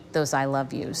those I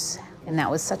love yous. And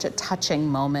that was such a touching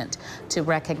moment to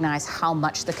recognize how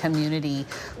much the community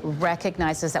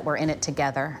recognizes that we're in it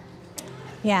together.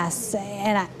 Yes,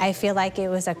 and I feel like it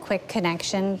was a quick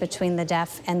connection between the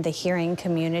deaf and the hearing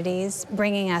communities,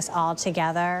 bringing us all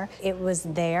together. It was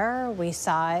there, we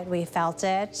saw it, we felt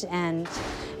it, and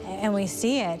we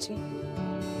see it.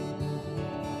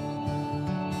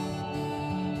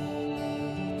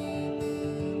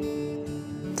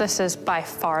 This is by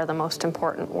far the most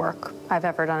important work I've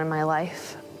ever done in my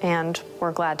life, and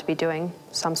we're glad to be doing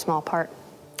some small part.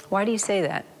 Why do you say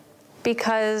that?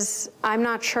 Because I'm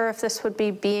not sure if this would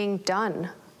be being done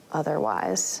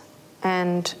otherwise,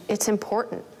 and it's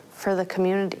important for the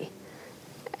community.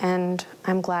 And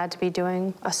I'm glad to be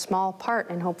doing a small part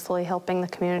in hopefully helping the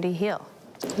community heal.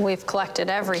 We've collected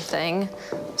everything,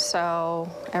 so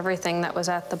everything that was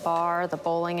at the bar, the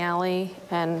bowling alley,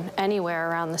 and anywhere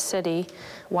around the city.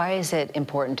 Why is it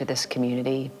important to this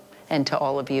community and to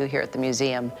all of you here at the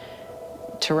museum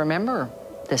to remember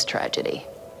this tragedy?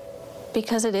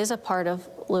 Because it is a part of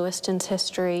Lewiston's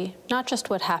history, not just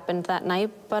what happened that night,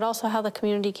 but also how the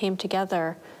community came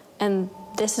together. And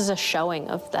this is a showing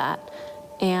of that.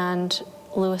 And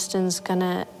Lewiston's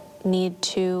gonna need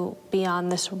to be on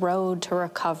this road to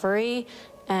recovery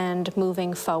and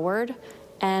moving forward.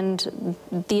 And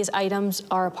these items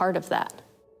are a part of that.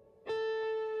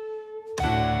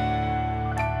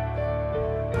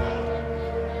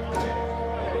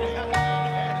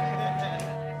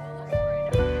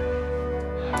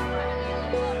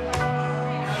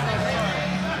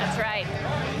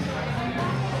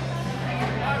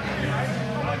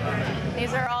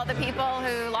 These are all the people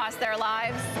who lost their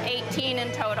lives, 18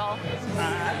 in total.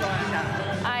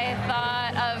 I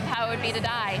thought of how it would be to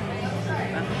die.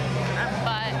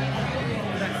 But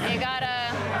you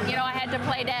gotta, you know, I had to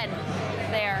play dead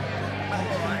there.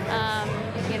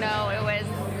 You know, it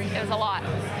was a lot.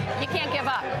 You can't give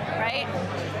up, right?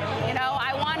 You know,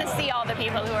 I want to see all the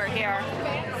people who are here.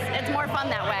 It's more fun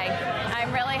that way.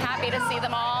 I'm really happy to see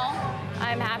them all.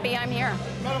 I'm happy I'm here.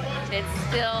 It's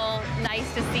still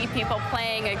nice to see people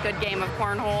playing a good game of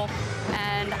cornhole,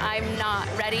 and I'm not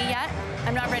ready yet.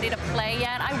 I'm not ready to play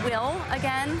yet. I will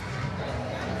again.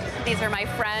 These are my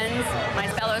friends, my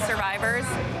fellow survivors,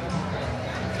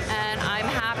 and I'm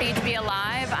happy to be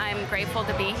alive. I'm grateful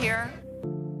to be here.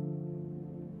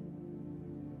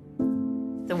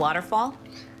 The waterfall,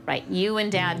 right? You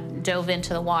and Dad dove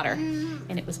into the water,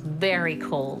 and it was very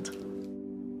cold.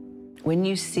 When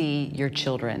you see your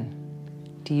children,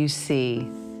 do you see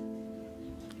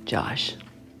Josh?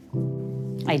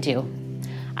 I do.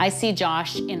 I see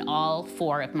Josh in all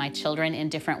four of my children in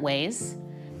different ways.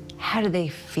 How do they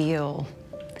feel,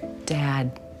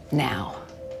 Dad, now?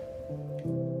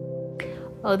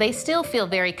 Oh, they still feel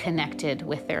very connected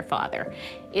with their father.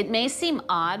 It may seem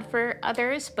odd for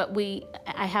others, but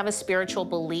I have a spiritual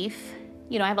belief.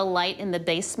 You know, I have a light in the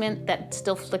basement that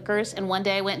still flickers, and one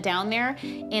day I went down there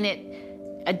and it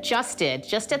adjusted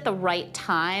just at the right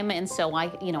time. And so I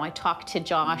talked to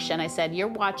Josh and I said, "You're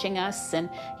watching us," and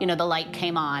the light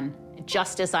came on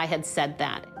just as I had said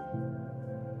that.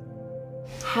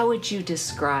 How would you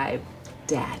describe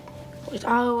Dad? He's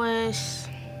always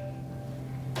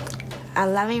a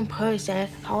loving person,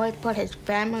 always put his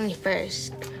family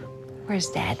first. Where's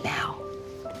Dad now?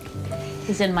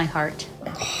 He's in my heart.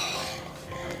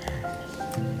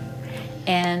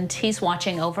 And he's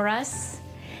watching over us.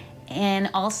 And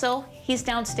also, he's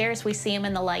downstairs. We see him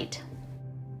in the light.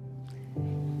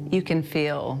 You can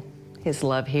feel his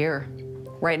love here,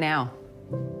 right now.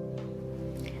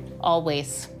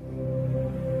 Always.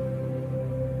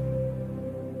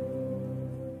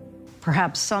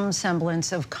 Perhaps some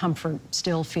semblance of comfort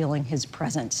still feeling his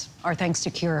presence. Our thanks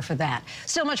to Kira for that.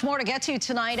 Still much more to get to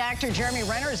tonight. Actor Jeremy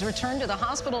Renner has returned to the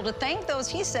hospital to thank those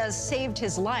he says saved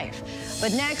his life.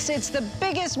 But next, it's the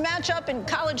biggest matchup in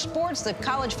college sports. The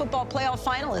college football playoff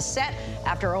final is set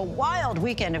after a wild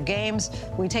weekend of games.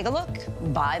 We take a look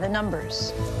by the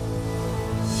numbers.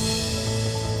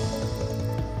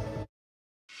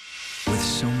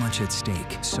 So much at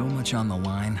stake, so much on the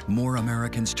line, more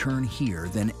Americans turn here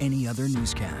than any other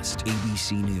newscast.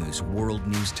 ABC News World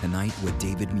News Tonight with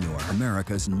David Muir,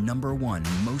 America's #1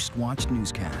 most watched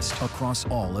newscast across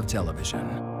all of television.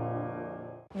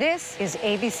 This is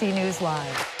ABC News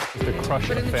Live. The crush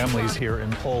of families here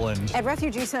in Poland. At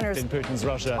refugee centers in Putin's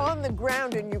Russia. On the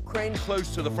ground in Ukraine,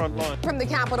 close to the front line. From the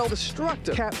capital,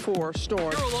 destructive Cat 4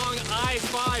 storm. You're along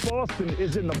I-5. Boston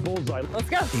is in the bullseye. Let's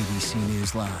go. ABC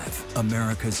News Live,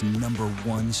 America's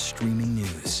 #1 streaming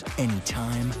news.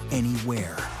 Anytime,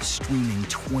 anywhere. Streaming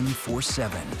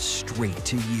 24/7, straight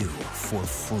to you for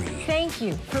free. Thank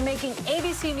you for making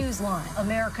ABC News Live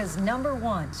America's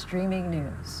 #1 streaming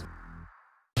news.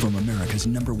 From America's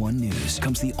 #1 news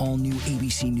comes the all-new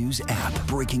ABC News app.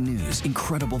 Breaking news,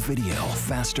 incredible video,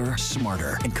 faster,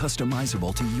 smarter, and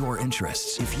customizable to your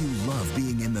interests. If you love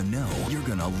being in the know, you're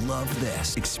gonna love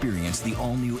this. Experience the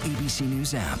all-new ABC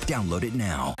News app. Download it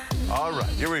now. All right,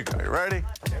 here we go. You ready?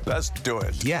 Let's do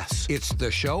it. Yes, it's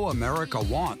the show America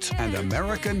wants and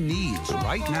America needs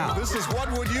right now. This is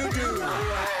What Would You Do?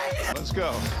 Let's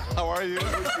go. How are you?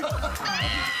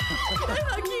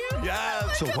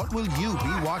 Yes. So what will you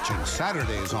be watching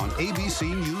Saturdays on ABC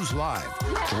News Live?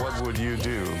 What would you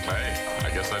do? Hey, I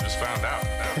guess I just found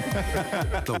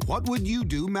out. The What Would You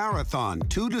Do Marathon,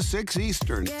 2 to 6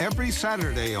 Eastern, every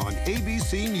Saturday on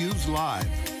ABC News Live.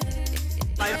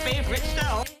 My favorite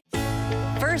show.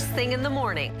 first thing in the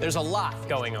morning. There's a lot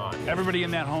going on. Everybody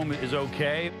in that home is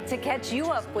okay. To catch you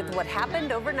up with what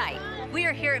happened overnight. We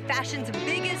are here at fashion's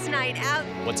biggest night out.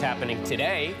 What's happening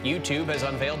today? YouTube has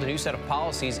unveiled a new set of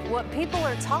policies. What people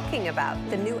are talking about,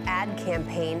 the new ad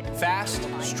campaign. Fast,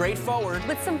 straightforward.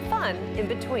 With some fun in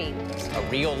between. A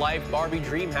real-life Barbie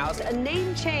dream house. A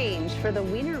name change for the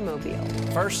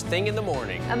Wienermobile. First thing in the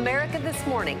morning. America This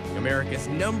Morning. America's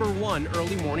 #1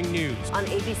 early morning news. On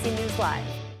ABC News Live.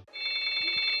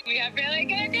 We have really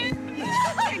good news.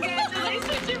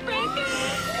 Congratulations, you're pregnant.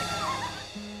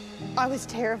 I was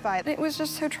terrified. It was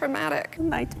just so traumatic.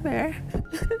 Nightmare.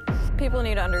 People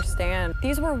need to understand,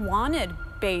 these were wanted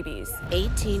babies.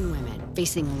 18 women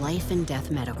facing life and death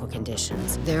medical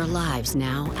conditions. Their lives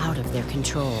now out of their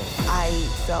control. I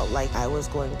felt like I was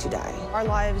going to die. Our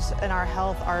lives and our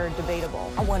health are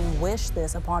debatable. I wouldn't wish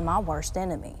this upon my worst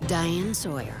enemy. Diane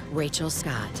Sawyer, Rachel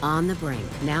Scott, On the Brink,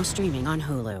 now streaming on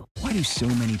Hulu. Why do so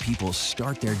many people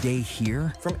start their day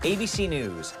here? From ABC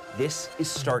News, this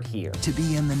is Start Here. To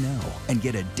be in the know and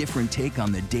get a different take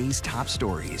on the day's top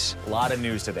stories. A lot of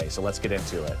news today, so let's get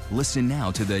into it. Listen now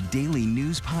to the Daily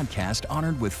News Podcast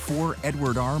honored with 4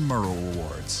 Edward R. Murrow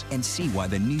Awards and see why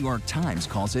the New York Times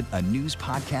calls it a news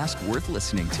podcast worth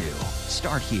listening to.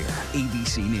 Start Here,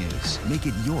 ABC News. Make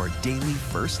it your daily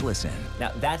first listen.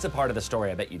 Now, that's a part of the story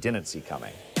I bet you didn't see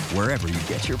coming. Wherever you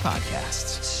get your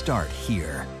podcasts, Start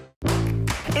Here.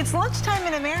 It's lunchtime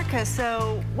in America,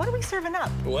 so what are we serving up?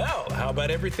 Well, how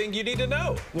about everything you need to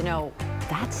know? You know,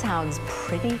 that sounds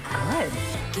pretty good.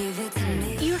 Give it to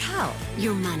me. Your health,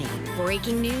 your money,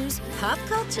 breaking news, pop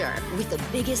culture, with the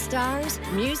biggest stars,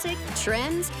 music,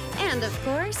 trends, and of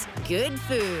course, good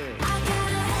food.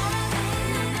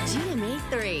 GMA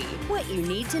 3, what you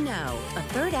need to know. A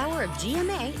third hour of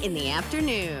GMA in the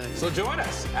afternoon. So join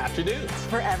us, afternoons.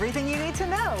 For everything you need to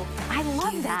know. I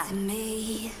love that.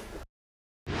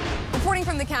 Reporting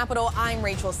from the Capitol, I'm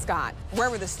Rachel Scott.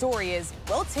 Wherever the story is,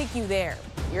 we'll take you there.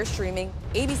 You're streaming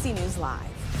ABC News Live.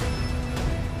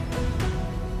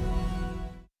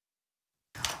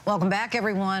 Welcome back,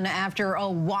 everyone. After a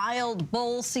wild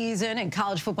bowl season and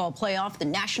college football playoff, the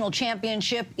national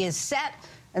championship is set,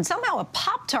 and somehow a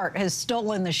Pop-Tart has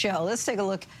stolen the show. Let's take a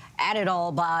look at it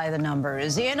all by the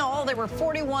numbers. In all, there were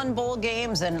 41 bowl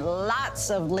games and lots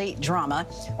of late drama.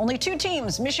 Only 2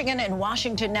 teams, Michigan and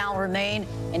Washington, now remain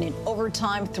in an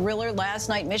overtime thriller. Last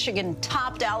night, Michigan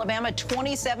topped Alabama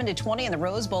 27-20 in the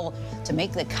Rose Bowl to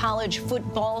make the college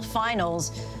football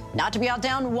finals. Not to be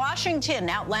outdone, Washington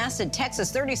outlasted Texas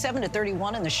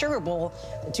 37-31 in the Sugar Bowl.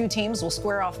 The 2 teams will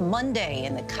square off Monday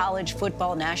in the College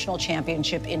Football National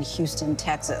Championship in Houston,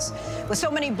 Texas. With so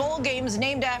many bowl games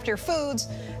named after foods,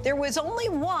 there was only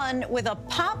one with a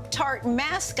Pop-Tart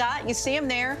mascot. You see him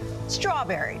there,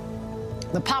 Strawberry.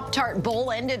 The Pop-Tart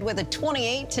Bowl ended with a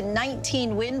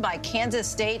 28-19 win by Kansas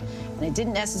State, and it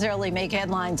didn't necessarily make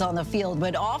headlines on the field,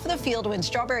 but off the field when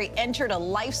Strawberry entered a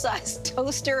life-size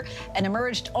toaster and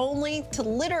emerged only to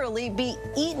literally be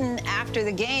eaten after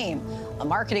the game. A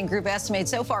marketing group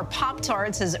estimates so far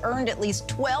Pop-Tarts has earned at least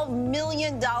 $12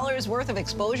 million worth of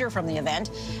exposure from the event,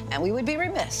 and we would be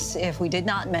remiss if we did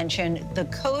not mention the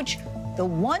coach, the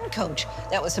one coach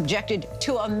that was subjected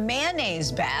to a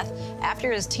mayonnaise bath after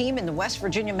his team in the West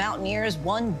Virginia Mountaineers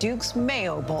won Duke's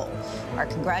Mayo Bowl. Our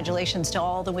congratulations to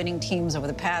all the winning teams over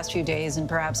the past few days, and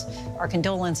perhaps our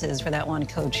condolences for that one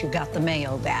coach who got the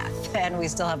Mayo bath. And we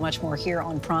still have much more here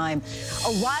on Prime.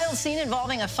 A wild scene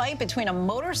involving a fight between a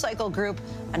motorcycle group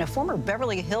and a former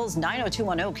Beverly Hills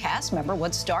 90210 cast member.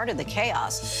 What started the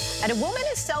chaos? And a woman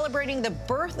is celebrating the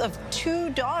birth of 2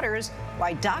 daughters,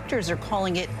 why doctors are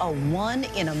calling it a 1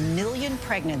 in a million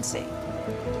pregnancy.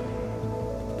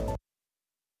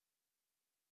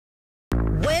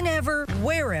 Whenever,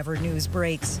 wherever news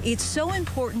breaks, it's so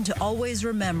important to always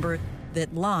remember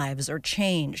that lives are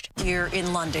changed. Here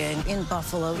in London, in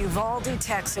Buffalo, Uvalde,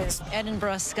 Texas,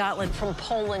 Edinburgh, Scotland, from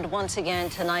Poland once again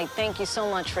tonight. Thank you so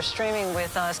much for streaming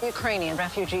with us. Ukrainian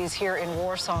refugees here in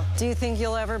Warsaw. Do you think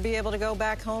you'll ever be able to go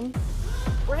back home?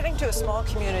 We're heading to a small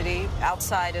community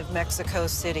outside of Mexico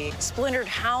City. Splintered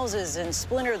houses and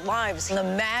splintered lives, and the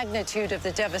magnitude of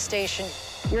the devastation.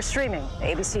 You're streaming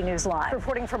ABC News Live.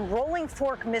 Reporting from Rolling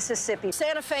Fork, Mississippi,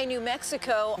 Santa Fe, New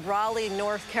Mexico, Raleigh,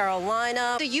 North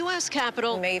Carolina, the U.S.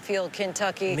 Capitol, Mayfield,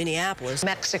 Kentucky, Minneapolis,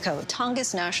 Mexico,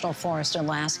 Tongass National Forest,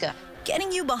 Alaska.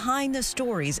 Getting you behind the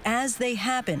stories as they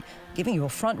happen, giving you a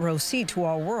front row seat to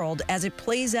our world as it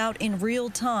plays out in real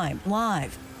time,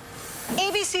 live.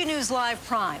 ABC News Live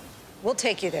Prime. We'll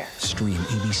take you there. Stream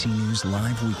ABC News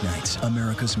Live weeknights,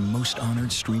 America's most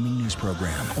honored streaming news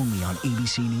program, only on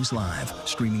ABC News Live.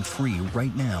 Streaming free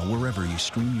right now wherever you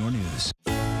stream your news.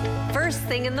 First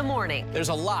thing in the morning. There's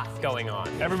a lot going on.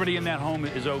 Everybody in that home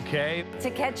is okay.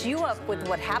 To catch you up with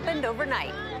what happened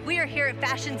overnight. We are here at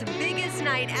fashion's biggest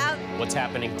night out. What's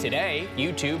happening today?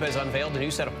 YouTube has unveiled a new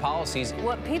set of policies.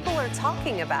 What people are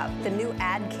talking about, the new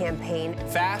ad campaign.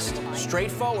 Fast,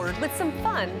 straightforward. With some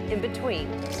fun in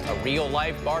between. A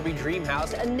real-life Barbie dream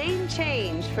house. A name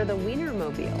change for the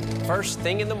Wienermobile. First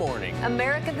thing in the morning.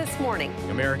 America This Morning.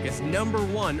 America's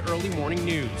 #1 early morning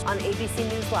news. On ABC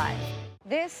News Live.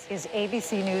 This is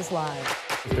ABC News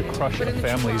Live. The crush of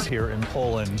families here in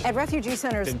Poland. At refugee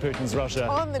centers. In Putin's Russia.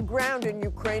 On the ground in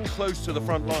Ukraine, close to the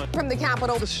front line. From the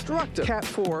capital. Destructive Cat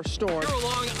 4 storm. You're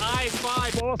along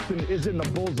I-5. Boston is in the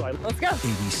bullseye. Let's go.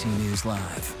 ABC News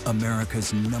Live,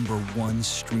 America's #1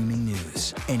 streaming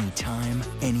news. Anytime,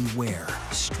 anywhere.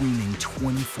 Streaming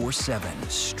 24/7,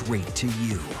 straight to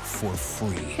you for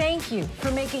free. Thank you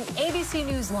for making ABC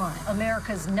News Live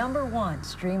America's #1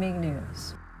 streaming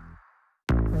news.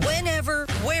 Whenever,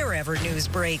 wherever news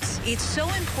breaks, it's so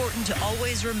important to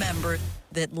always remember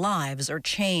that lives are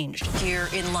changed. Here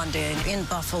in London, in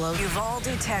Buffalo, Uvalde,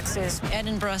 Texas,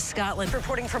 Edinburgh, Scotland.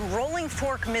 Reporting from Rolling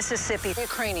Fork, Mississippi.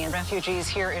 Ukrainian refugees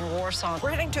here in Warsaw.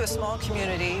 We're heading to a small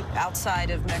community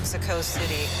outside of Mexico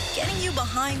City. Getting you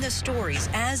behind the stories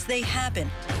as they happen.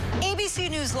 ABC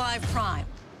News Live Prime.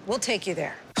 We'll take you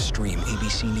there. Stream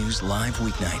ABC News Live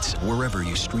weeknights wherever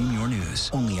you stream your news.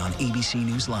 Only on ABC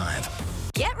News Live.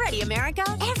 Get ready, America,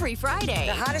 every Friday.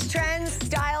 The hottest trends,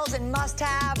 styles, and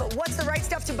must-have. What's the right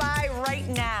stuff to buy right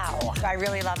now? I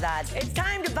really love that. It's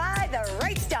time to buy the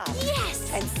right stuff.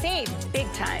 Yes. And save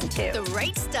big time, too. The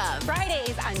right stuff.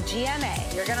 Fridays on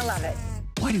GMA. You're going to love it.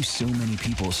 Why do so many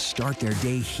people start their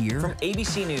day here? From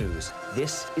ABC News,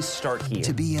 this is Start Here.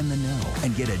 To be in the know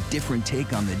and get a different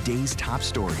take on the day's top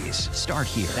stories. Start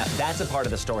Here. Now, that's a part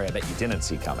of the story I bet you didn't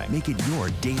see coming. Make it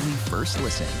your daily first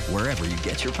listen, wherever you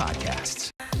get your podcasts.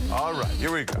 All right,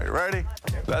 here we go. You ready?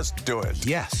 Let's do it.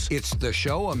 Yes, it's the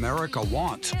show America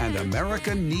wants and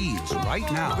America needs right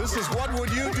now. This is What Would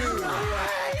You Do?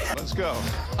 Let's go.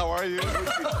 How are you?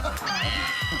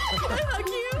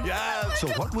 Yes. So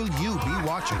what will you be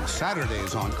watching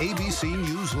Saturdays on ABC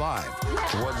News Live?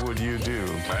 What would you do?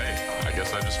 Hey, I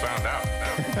guess I just found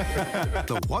out.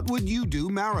 The What Would You Do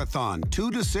Marathon,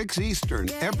 2 to 6 Eastern,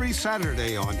 every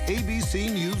Saturday on ABC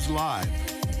News Live.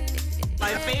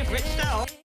 My favorite show.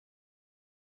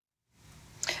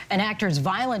 An actor's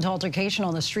violent altercation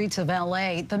on the streets of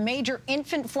L.A., the major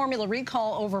infant formula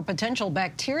recall over potential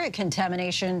bacteria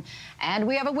contamination, and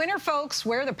we have a winner, folks,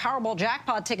 where the Powerball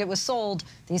jackpot ticket was sold.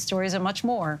 These stories and much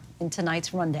more in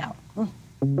tonight's rundown.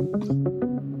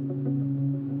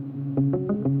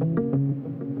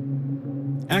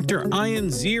 Actor Ian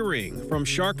Ziering from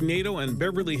Sharknado and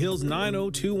Beverly Hills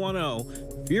 90210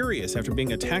 furious after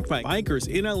being attacked by bikers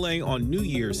in LA on New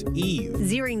Year's Eve.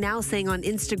 Ziering now saying on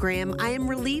Instagram, "I am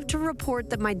relieved to report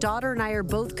that my daughter and I are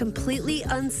both completely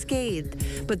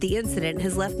unscathed, but the incident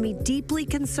has left me deeply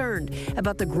concerned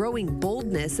about the growing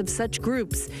boldness of such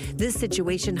groups. This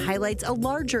situation highlights a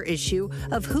larger issue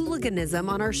of hooliganism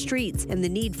on our streets and the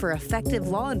need for effective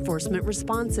law enforcement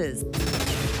responses."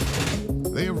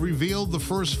 They have revealed the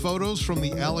first photos from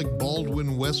the Alec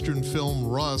Baldwin Western film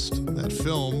Rust. That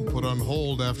film, put on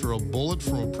hold after a bullet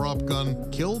from a prop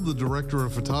gun killed the director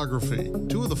of photography.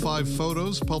 2 of the 5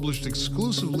 photos, published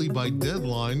exclusively by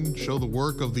Deadline, show the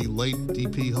work of the late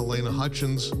DP Helena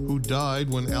Hutchins, who died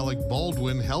when Alec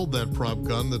Baldwin held that prop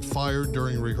gun that fired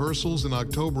during rehearsals in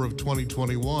October of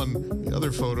 2021. The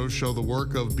other photos show the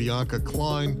work of Bianca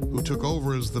Klein, who took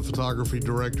over as the photography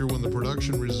director when the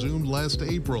production resumed last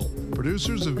April.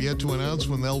 Producers have yet to announce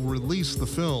when they'll release the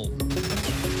film.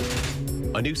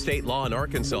 A new state law in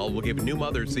Arkansas will give new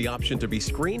mothers the option to be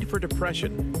screened for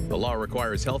depression. The law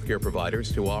requires healthcare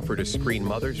providers to offer to screen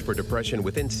mothers for depression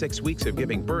within 6 weeks of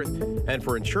giving birth and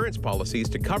for insurance policies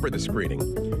to cover the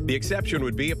screening. The exception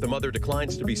would be if the mother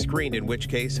declines to be screened, in which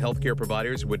case healthcare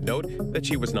providers would note that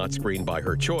she was not screened by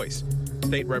her choice.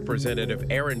 State Representative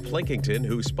Aaron Plinkington,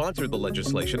 who sponsored the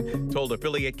legislation, told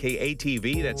affiliate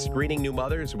KATV that screening new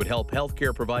mothers would help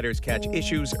healthcare providers catch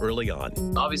issues early on.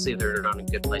 Obviously, if they're not in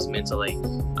a good place mentally,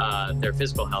 their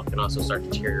physical health can also start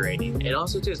deteriorating. And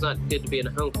also, too, it's not good to be in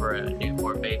a home for a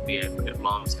newborn baby if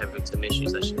mom's having some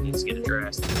issues that she needs to get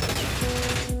addressed.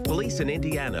 Police in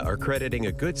Indiana are crediting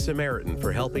a Good Samaritan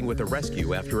for helping with a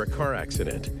rescue after a car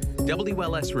accident.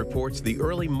 WLS reports the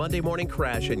early Monday morning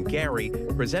crash in Gary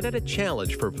presented a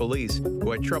challenge for police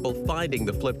who had trouble finding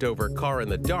the flipped-over car in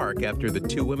the dark after the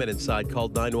 2 women inside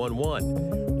called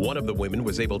 911. One of the women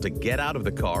was able to get out of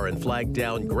the car and flag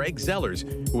down Greg Zellers,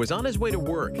 who was on his way to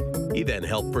work. He then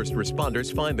helped first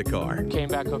responders find the car. Came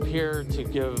back up here to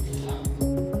give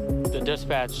the the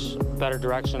dispatch better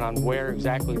direction on where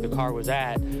exactly the car was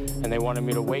at, and they wanted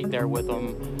me to wait there with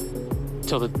them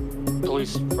till the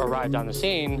police arrived on the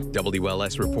scene.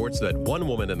 WLS reports that one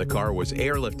woman in the car was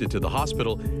airlifted to the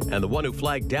hospital, and the one who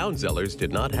flagged down Zellers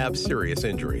did not have serious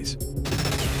injuries.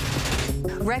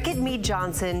 Reckitt Mead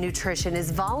Johnson Nutrition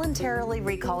is voluntarily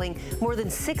recalling more than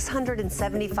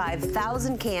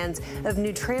 675,000 cans of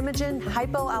Nutramigen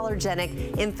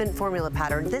hypoallergenic infant formula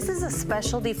powder. This is a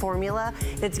specialty formula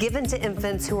that's given to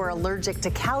infants who are allergic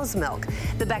to cow's milk.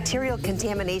 The bacterial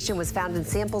contamination was found in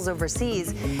samples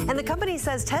overseas, and the company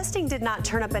says testing did not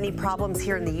turn up any problems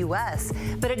here in the U.S.,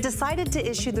 but it decided to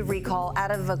issue the recall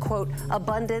out of a, quote,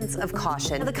 abundance of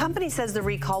caution. The company says the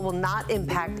recall will not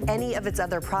impact any of its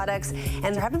other products,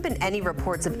 and there haven't been any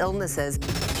reports of illnesses.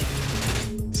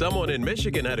 Someone in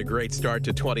Michigan had a great start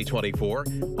to 2024.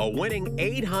 A winning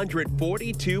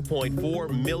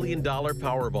 $842.4 million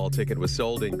Powerball ticket was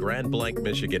sold in Grand Blanc,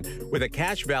 Michigan, with a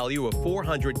cash value of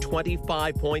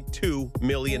 $425.2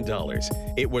 million.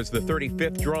 It was the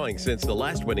 35th drawing since the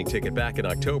last winning ticket back in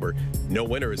October. No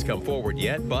winner has come forward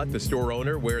yet, but the store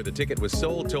owner where the ticket was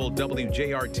sold told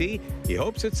WJRT he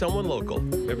hopes it's someone local.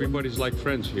 Everybody's like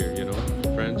friends here, you know,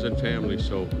 friends and family,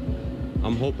 so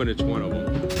I'm hoping it's one of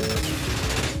them.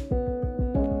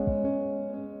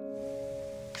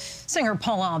 Singer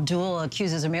Paula Abdul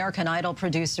accuses American Idol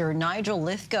producer Nigel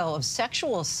Lythgoe of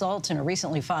sexual assault in a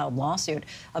recently filed lawsuit.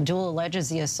 Abdul alleges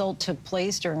the assault took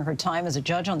place during her time as a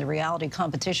judge on the reality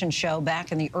competition show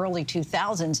back in the early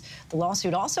 2000s. The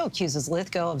lawsuit also accuses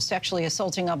Lythgoe of sexually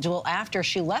assaulting Abdul after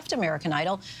she left American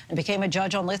Idol and became a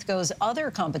judge on Lythgoe's other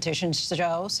competition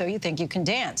show, So You Think You Can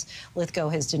Dance.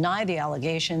 Lythgoe has denied the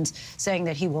allegations, saying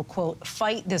that he will, quote,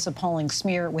 fight this appalling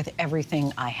smear with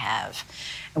everything I have.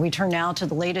 And we turn now to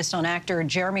the latest on actor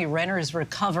Jeremy Renner's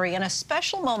recovery and a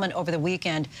special moment over the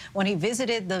weekend when he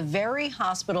visited the very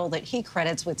hospital that he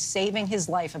credits with saving his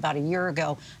life about a year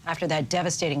ago after that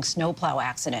devastating snowplow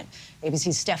accident.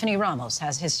 ABC's Stephanie Ramos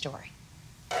has his story.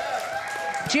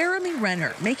 Jeremy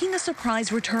Renner making a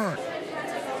surprise return.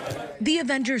 The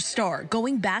Avengers star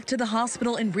going back to the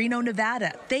hospital in Reno,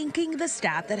 Nevada, thanking the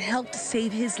staff that helped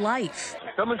save his life.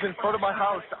 Someone's in front of my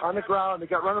house on the ground. They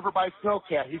got run over by a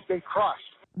snowcat. He's been crushed.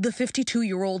 The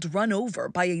 52-year-old run over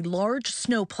by a large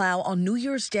snowplow on New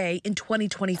Year's Day in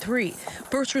 2023.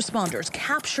 First responders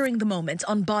capturing the moment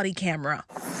on body camera.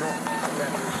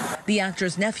 The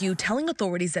actor's nephew telling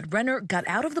authorities that Renner got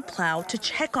out of the plow to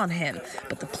check on him,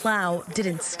 but the plow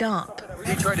didn't stop.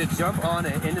 He tried to jump on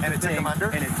it into the thing, and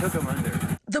it took him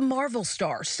under. The Marvel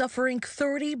star suffering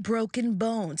 30 broken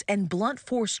bones and blunt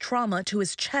force trauma to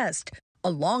his chest. A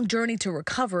long journey to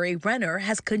recovery Renner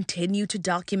has continued to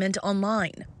document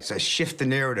online. I shift the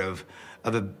narrative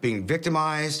of it being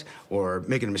victimized or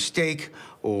making a mistake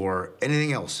or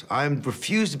anything else. I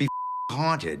refuse to be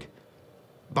haunted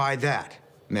by that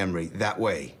memory that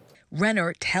way.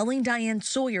 Renner telling Diane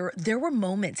Sawyer there were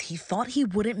moments he thought he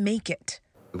wouldn't make it.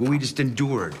 We just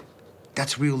endured.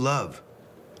 That's real love.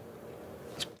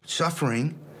 It's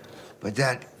suffering, but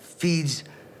that feeds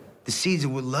the seeds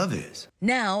of what love is.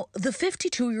 Now, the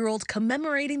 52-year-old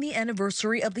commemorating the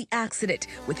anniversary of the accident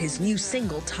with his new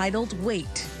single titled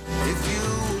Wait.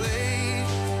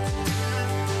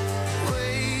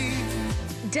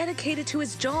 Dedicated to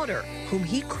his daughter, whom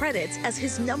he credits as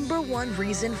his #1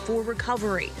 reason for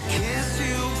recovery.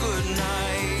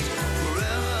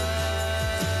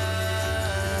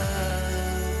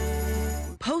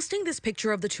 Posting this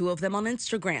picture of the two of them on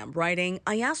Instagram, writing,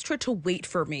 I asked her to wait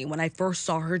for me when I first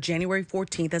saw her January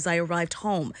 14th as I arrived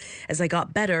home. As I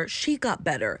got better, she got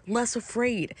better, less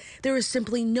afraid. There is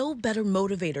simply no better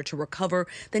motivator to recover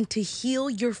than to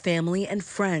heal your family and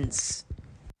friends.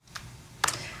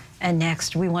 And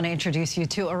next, we want to introduce you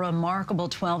to a remarkable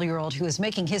 12-year-old who is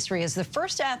making history as the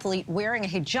first athlete wearing a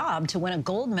hijab to win a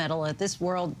gold medal at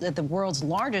the world's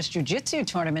largest jiu-jitsu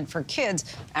tournament for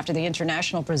kids after the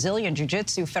International Brazilian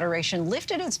Jiu-Jitsu Federation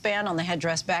lifted its ban on the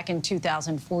headdress back in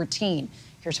 2014.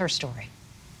 Here's her story.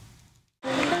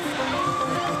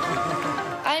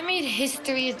 I made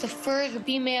history as the first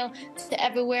female to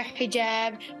ever wear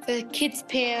hijab for the Kids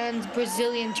Pan's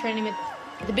Brazilian tournament,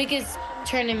 the biggest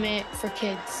tournament for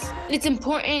kids. It's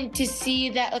important to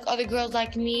see that like other girls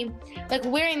like me, like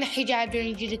wearing the hijab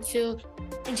during jiu-jitsu.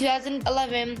 In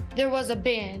 2011, there was a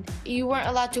ban. You weren't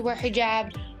allowed to wear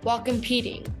hijab while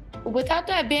competing. Without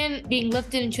that ban being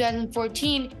lifted in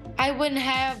 2014, I wouldn't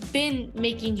have been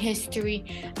making history.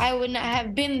 I would not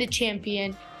have been the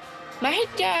champion. My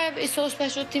hijab is so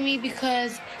special to me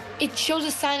because it shows a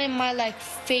sign in my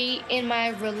faith in my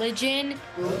religion.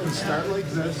 Start like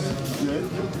this. Good.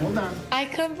 Hold on. I I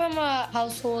come from a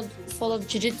household full of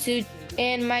jiu-jitsu,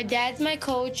 and my dad's my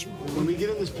coach. When we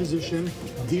get in this position,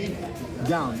 deep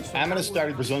down. I'm going to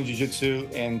start Brazilian Jiu-Jitsu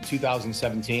in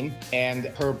 2017, and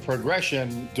her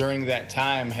progression during that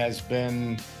time has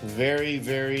been very,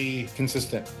 very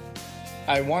consistent.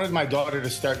 I wanted my daughter to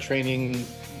start training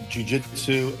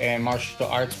Jiu-Jitsu and martial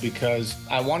arts because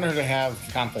I want her to have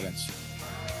confidence.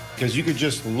 Because you could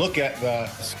just look at the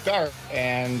scarf,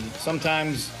 and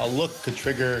sometimes a look could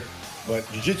trigger. But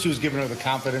Jiu-Jitsu has given her the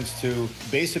confidence to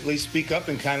basically speak up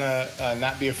and kind of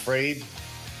not be afraid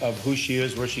of who she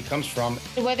is, where she comes from.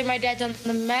 Whether my dad's on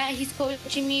the mat, he's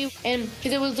coaching me, and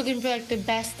he's always looking for like the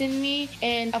best in me.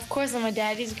 And of course, I'm a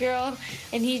daddy's girl,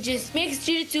 and he just makes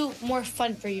Jiu-Jitsu more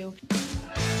fun for you.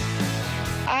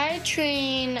 I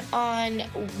train on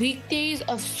weekdays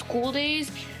of school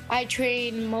days. I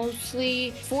train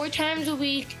mostly 4 times a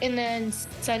week and then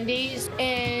Sundays.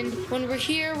 And when we're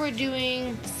here, we're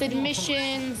doing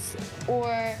submissions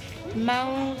or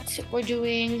mount. We're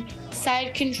doing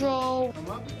side control.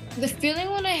 The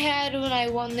feeling when I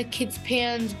won the Kids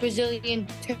Pans Brazilian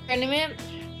tournament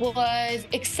was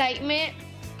excitement.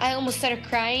 I almost started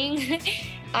crying.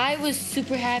 I was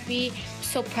super happy,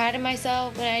 so proud of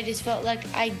myself, and I just felt like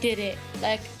I did it,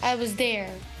 like I was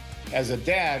there. As a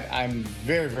dad, I'm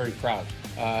very, very proud.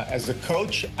 As a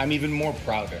coach, I'm even more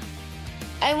prouder.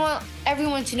 I want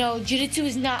everyone to know Jiu-Jitsu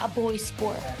is not a boy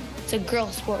sport. It's a girl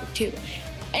sport, too.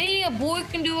 Anything a boy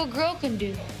can do, a girl can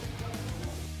do.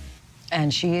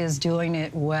 And she is doing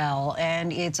it well.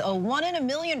 And it's a 1 in a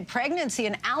million pregnancy.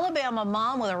 An Alabama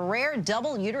mom with a rare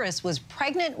double uterus was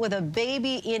pregnant with a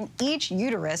baby in each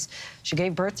uterus. She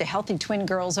gave birth to healthy twin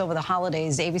girls over the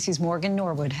holidays. ABC's Morgan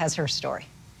Norwood has her story.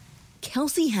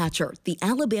 Kelsey Hatcher, the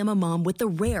Alabama mom with the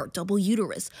rare double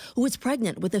uterus, who was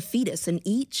pregnant with a fetus in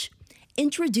each,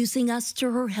 introducing us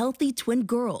to her healthy twin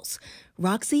girls,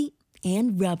 Roxy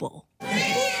and Rebel.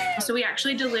 So we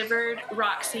actually delivered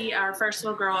Roxy, our first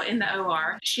little girl, in the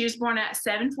OR. She was born at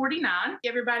 7:49.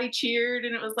 Everybody cheered,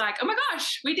 and it was like, oh my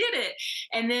gosh, we did it.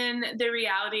 And then the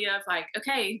reality of like,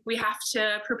 okay, we have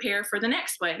to prepare for the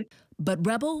next one. But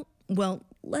Rebel, well,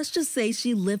 let's just say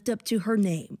she lived up to her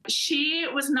name. She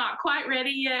was not quite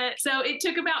ready yet. So it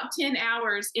took about 10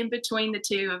 hours in between the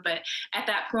two. But at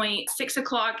that point, 6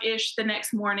 o'clock-ish the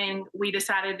next morning, we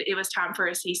decided it was time for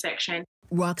a C-section.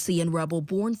 Roxy and Rebel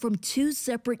born from 2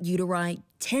 separate uteri,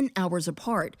 10 hours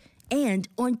apart, and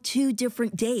on 2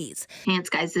 different days. Chance,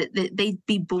 guys, that they'd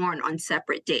be born on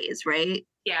separate days, right?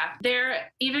 Yeah,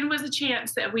 there even was a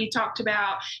chance that we talked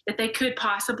about that they could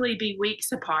possibly be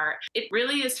weeks apart. It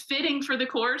really is fitting for the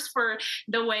course for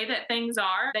the way that things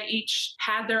are. They each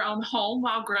had their own home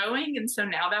while growing, and so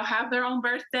now they'll have their own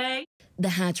birthday. The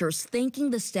Hatchers thanking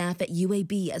the staff at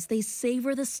UAB as they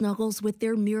savor the snuggles with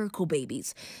their miracle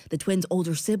babies, the twins'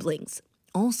 older siblings,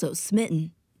 also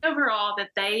smitten. Overall, that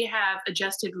they have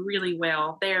adjusted really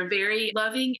well. They are very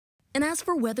loving. And as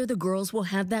for whether the girls will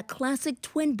have that classic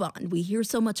twin bond we hear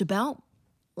so much about,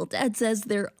 well, Dad says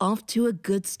they're off to a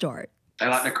good start. They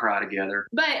like to cry together.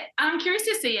 But I'm curious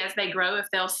to see as they grow if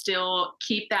they'll still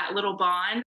keep that little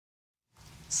bond.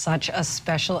 Such a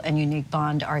special and unique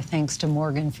bond. Our thanks to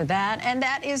Morgan for that. And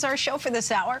that is our show for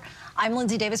this hour. I'm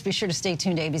Lindsay Davis. Be sure to stay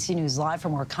tuned to ABC News Live for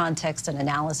more context and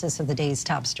analysis of the day's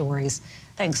top stories.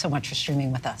 Thanks so much for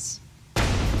streaming with us.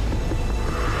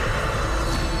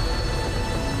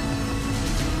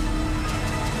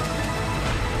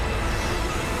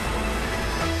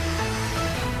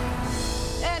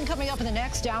 Coming up in the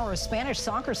next hour, a Spanish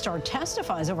soccer star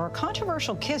testifies over a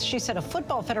controversial kiss she said a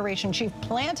football federation chief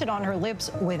planted on her lips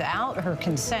without her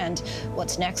consent.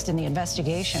 What's next in the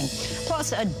investigation?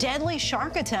 Plus, a deadly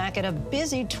shark attack at a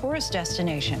busy tourist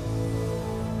destination.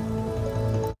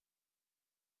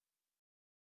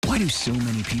 Why do so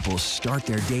many people start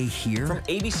their day here? From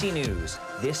ABC News,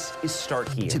 this is Start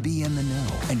Here. To be in the know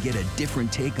and get a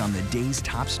different take on the day's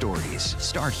top stories.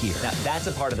 Start Here. Now, that's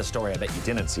a part of the story I bet you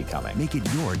didn't see coming. Make it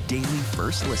your daily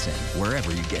first listen,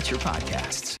 wherever you get your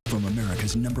podcasts. From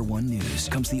America's #1 News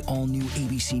comes the all-new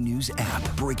ABC News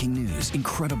app. Breaking news,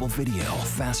 incredible video,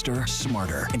 faster,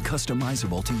 smarter, and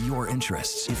customizable to your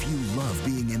interests. If you love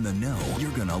being in the know,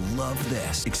 you're gonna love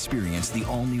this. Experience the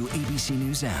all-new ABC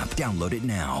News app. Download it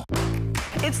now.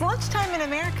 It's lunchtime in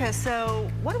America, so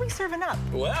what are we serving up?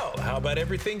 Well, how about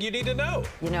everything you need to know?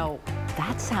 You know,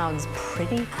 that sounds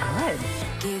pretty good.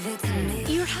 Give it to me.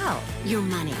 Your health, your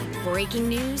money, breaking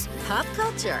news, pop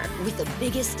culture, with the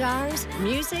biggest stars,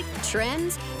 music,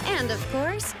 trends, and of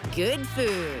course, good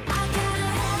food.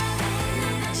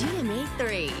 GMA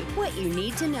 3. What you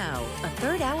need to know. A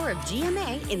third hour of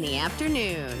GMA in the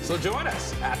afternoon. So join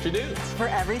us, Afternoons. For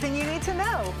everything you need to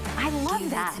know. I love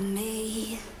that.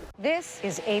 This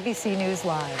is ABC News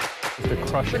Live. The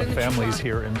crush of families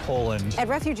here in Poland. At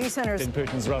refugee centers. In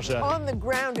Putin's Russia. On the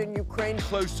ground in Ukraine.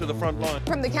 Close to the front line.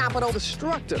 From the capital.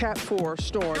 Destructive Cat 4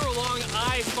 storm. You're along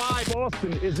I-5.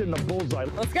 Boston is in the bullseye.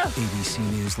 Let's go. ABC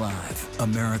News Live,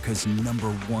 America's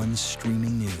 #1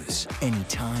 streaming news.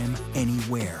 Anytime,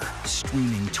 anywhere.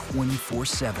 Streaming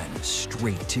 24/7,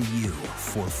 straight to you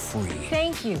for free.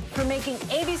 Thank you for making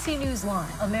ABC News Live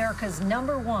America's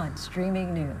 #1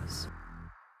 streaming news.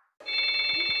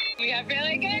 We are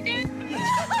really good.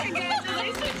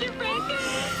 Congratulations, your birthday.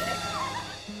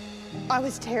 I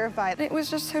was terrified. It was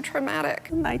just so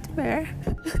traumatic. Nightmare.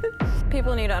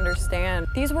 People need to understand,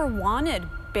 these were wanted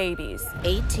babies.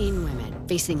 18 women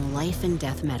facing life and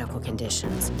death medical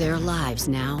conditions. Their lives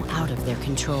now out of their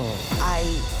control. I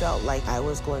felt like I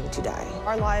was going to die.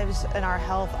 Our lives and our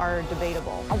health are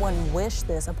debatable. I wouldn't wish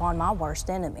this upon my worst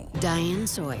enemy. Diane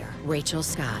Sawyer, Rachel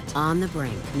Scott, On the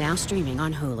Brink, now streaming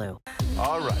on Hulu.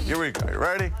 All right, here we go. You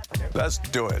ready? Let's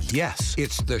do it. Yes,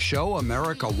 it's the show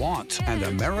America wants and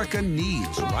America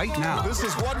needs right now. This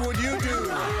is What Would You Do?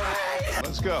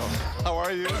 Let's go. How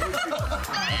are you?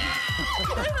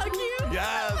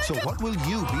 Yes. So what will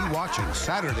you be watching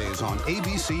Saturdays on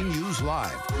ABC News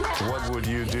Live? What would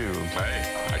you do?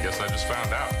 Hey, I guess I just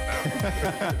found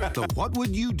out. The What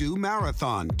Would You Do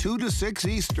Marathon, 2 to 6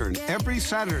 Eastern, every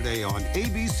Saturday on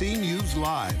ABC News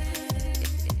Live.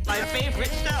 My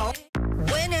favorite show.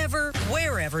 Whenever,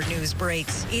 wherever news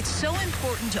breaks, it's so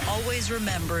important to always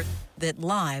remember that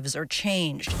lives are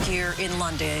changed. Here in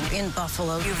London, in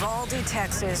Buffalo, Uvalde,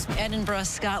 Texas, Edinburgh,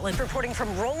 Scotland. Reporting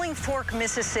from Rolling Fork,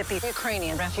 Mississippi.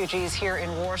 Ukrainian refugees here in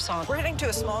Warsaw. We're heading to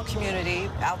a small community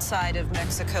outside of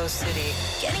Mexico City,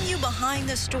 getting you behind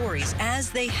the stories as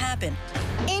they happen.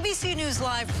 ABC News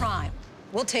Live Prime.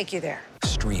 We'll take you there.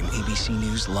 Stream ABC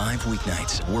News Live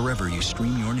weeknights wherever you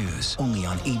stream your news. Only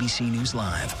on ABC News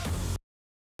Live.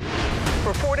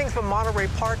 Reporting from Monterey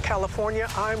Park, California,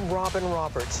 I'm Robin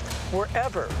Roberts.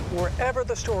 Wherever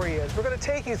the story is, we're going to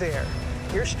take you there.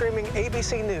 You're streaming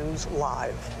ABC News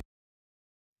Live.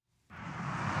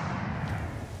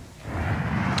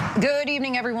 Good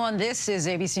evening, everyone. This is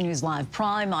ABC News Live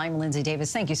Prime. I'm Lindsay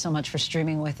Davis. Thank you so much for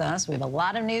streaming with us. We have a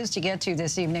lot of news to get to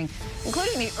this evening,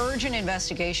 including the urgent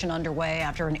investigation underway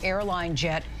after an airline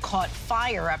jet caught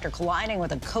fire after colliding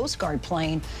with a Coast Guard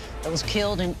plane that was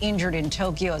killed and injured in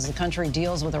Tokyo as the country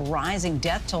deals with a rising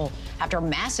death toll after a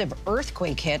massive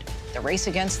earthquake hit. The race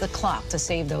against the clock to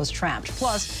save those trapped.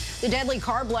 Plus, the deadly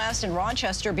car blast in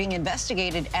Rochester being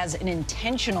investigated as an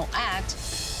intentional act.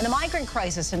 And the migrant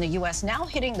crisis in the U.S. now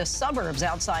hitting the suburbs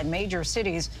outside major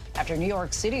cities after New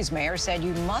York City's mayor said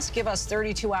you must give us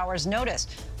 32 hours notice.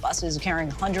 Buses carrying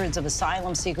hundreds of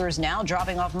asylum seekers now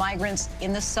dropping off migrants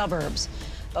in the suburbs.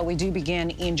 But we do begin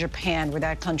in Japan, where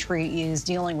that country is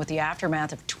dealing with the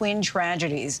aftermath of twin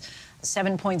tragedies. A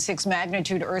 7.6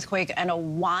 magnitude earthquake and a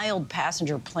wild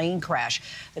passenger plane crash.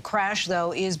 The crash,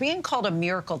 though, is being called a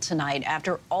miracle tonight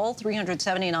after all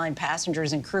 379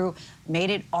 passengers and crew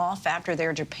made it off after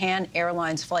their Japan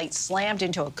Airlines flight slammed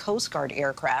into a Coast Guard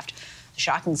aircraft. The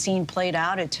shocking scene played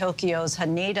out at Tokyo's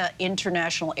Haneda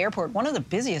International Airport, one of the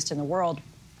busiest in the world.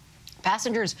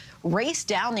 Passengers raced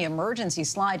down the emergency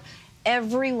slide.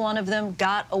 Every one of them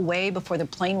got away before the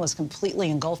plane was completely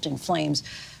engulfed in flames.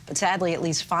 But sadly, at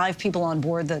least 5 people on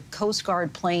board the Coast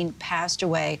Guard plane passed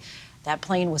away. That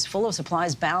plane was full of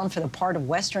supplies bound for the part of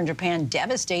Western Japan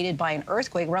devastated by an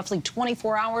earthquake roughly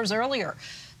 24 hours earlier.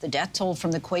 The death toll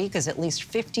from the quake is at least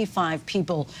 55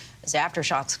 people as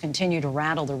aftershocks continue to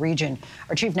rattle the region.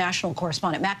 Our chief national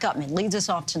correspondent, Matt Gutman, leads us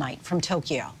off tonight from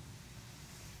Tokyo.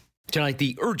 Tonight,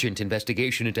 the urgent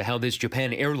investigation into how this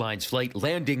Japan Airlines flight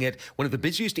landing at one of the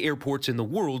busiest airports in the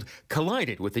world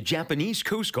collided with a Japanese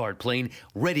Coast Guard plane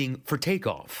readying for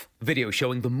takeoff. Video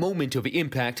showing the moment of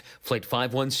impact, Flight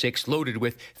 516 loaded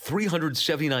with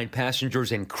 379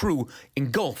 passengers and crew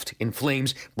engulfed in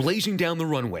flames blazing down the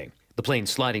runway. The plane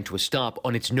sliding to a stop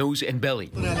on its nose and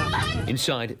belly.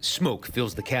 Inside, smoke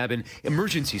fills the cabin,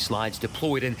 emergency slides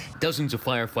deployed, and dozens of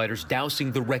firefighters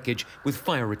dousing the wreckage with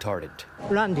fire retardant.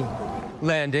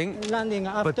 Landing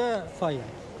after fire.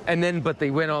 But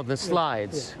they went on the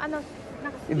slides. Yes.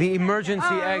 The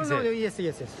emergency exit.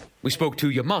 Yes. We spoke to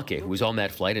Yamake, who was on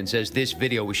that flight, and says this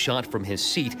video was shot from his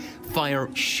seat, fire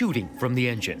shooting from the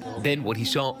engine. Then what he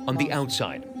saw on the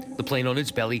outside. The plane on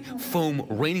its belly, foam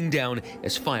raining down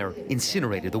as fire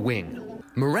incinerated the wing.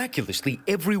 Miraculously,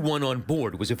 everyone on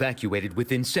board was evacuated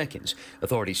within seconds,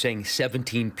 authorities saying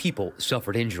 17 people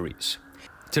suffered injuries.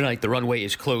 Tonight, the runway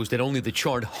is closed and only the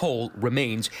charred hull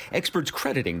remains, experts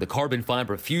crediting the carbon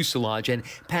fiber fuselage and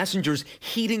passengers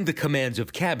heeding the commands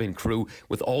of cabin crew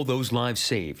with all those lives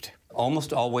saved.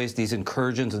 Almost always these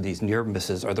incursions and these near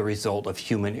misses are the result of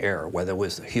human error, whether it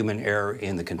was human error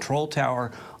in the control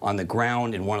tower, on the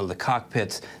ground, in one of the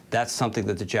cockpits. That's something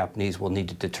that the Japanese will need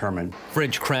to determine.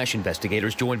 French crash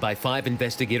investigators, joined by 5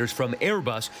 investigators from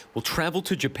Airbus, will travel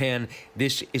to Japan.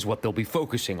 This is what they'll be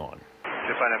focusing on.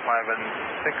 Japan 5 and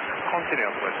 6, continue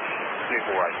with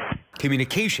 3 right.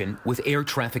 Communication with air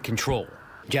traffic control.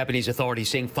 Japanese authorities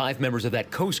saying 5 members of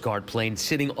that Coast Guard plane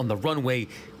sitting on the runway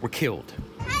were killed.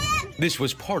 This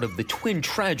was part of the twin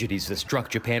tragedies that struck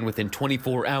Japan within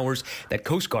 24 hours. That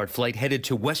Coast Guard flight headed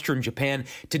to western Japan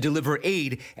to deliver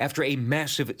aid after a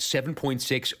massive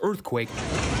 7.6 earthquake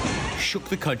shook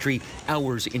the country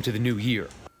hours into the new year.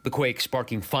 The quake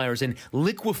sparking fires and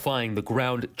liquefying the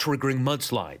ground, triggering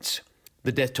mudslides.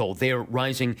 The death toll there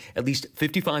rising. At least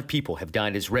 55 people have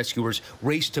died as rescuers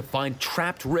race to find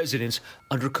trapped residents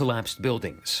under collapsed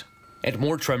buildings. And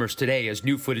more tremors today as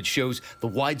new footage shows the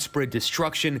widespread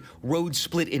destruction, roads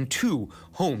split in 2,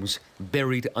 homes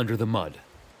buried under the mud.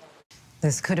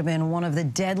 This could have been one of the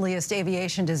deadliest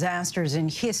aviation disasters in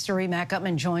history. Matt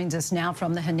Gutman joins us now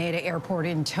from the Haneda Airport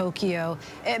in Tokyo.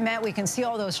 Matt, we can see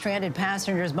all those stranded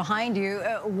passengers behind you.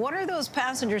 What are those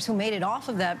passengers who made it off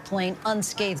of that plane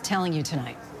unscathed telling you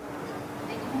tonight?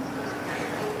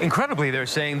 Incredibly, they're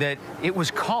saying that it was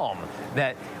calm,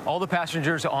 that all the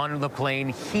passengers on the plane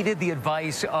heeded the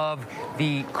advice of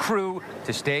the crew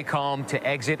to stay calm, to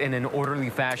exit in an orderly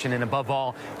fashion, and above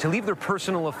all, to leave their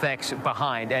personal effects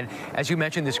behind. And as you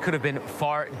mentioned, this could have been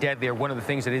far deadlier. One of the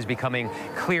things that is becoming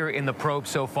clear in the probe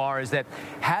so far is that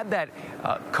had that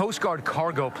Coast Guard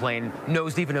cargo plane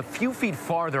nosed even a few feet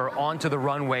farther onto the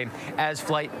runway as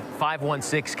Flight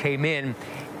 516 came in,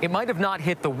 it might have not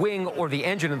hit the wing or the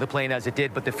engine of the plane as it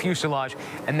did, but the fuselage,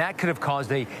 and that could have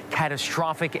caused a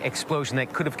catastrophic explosion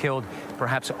that could have killed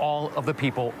perhaps all of the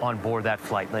people on board that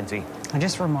flight, Lindsay.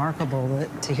 Just remarkable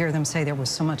to hear them say there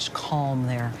was so much calm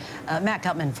there. Matt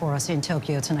Gutman for us in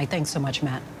Tokyo tonight. Thanks so much,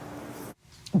 Matt.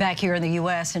 Back here in the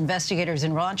U.S., investigators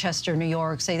in Rochester, New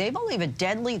York, say they believe a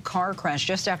deadly car crash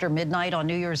just after midnight on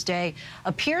New Year's Day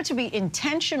appeared to be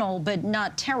intentional but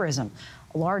not terrorism.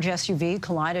 A large SUV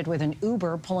collided with an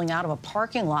Uber pulling out of a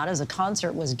parking lot as a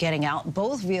concert was getting out.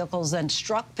 Both vehicles then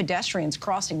struck pedestrians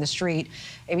crossing the street.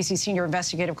 ABC senior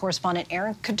investigative correspondent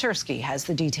Aaron Katursky has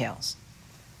the details.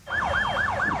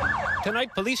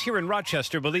 Tonight, police here in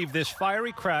Rochester believe this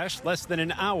fiery crash less than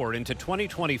an hour into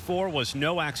 2024 was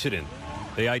no accident.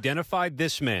 They identified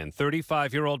this man,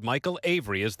 35-year-old Michael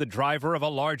Avery, as the driver of a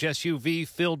large SUV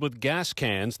filled with gas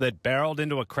cans that barreled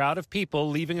into a crowd of people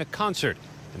leaving a concert.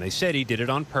 And they said he did it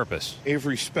on purpose.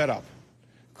 Avery sped up,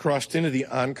 crossed into the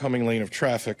oncoming lane of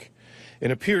traffic,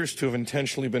 and appears to have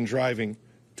intentionally been driving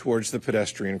towards the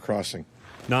pedestrian crossing.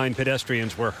 9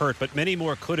 pedestrians were hurt, but many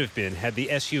more could have been had the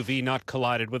SUV not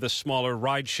collided with a smaller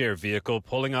rideshare vehicle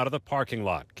pulling out of the parking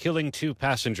lot, killing 2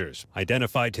 passengers.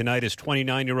 Identified tonight as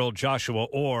 29-year-old Joshua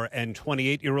Orr and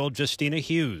 28-year-old Justina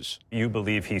Hughes. You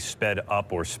believe he sped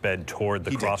up or sped toward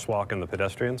the crosswalk and the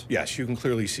pedestrians? Yes, you can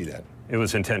clearly see that. It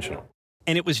was intentional.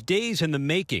 And it was days in the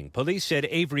making. Police said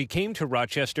Avery came to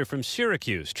Rochester from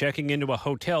Syracuse, checking into a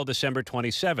hotel December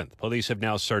 27th. Police have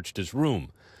now searched his room.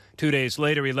 2 days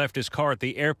later, he left his car at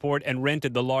the airport and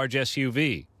rented the large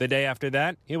SUV. The day after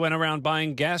that, he went around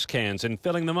buying gas cans and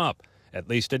filling them up. At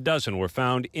least a dozen were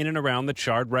found in and around the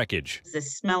charred wreckage. The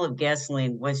smell of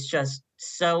gasoline was just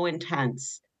so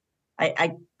intense.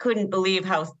 I couldn't believe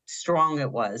how strong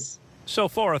it was. So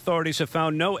far, authorities have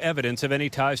found no evidence of any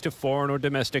ties to foreign or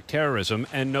domestic terrorism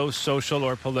and no social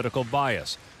or political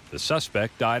bias. The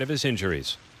suspect died of his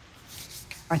injuries.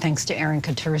 Our thanks to Aaron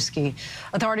Katursky.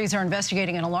 Authorities are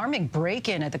investigating an alarming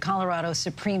break-in at the Colorado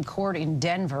Supreme Court in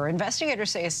Denver.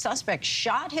 Investigators say a suspect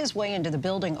shot his way into the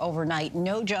building overnight.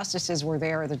 No justices were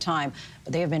there at the time,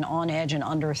 but they have been on edge and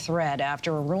under threat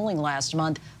after a ruling last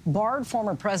month barred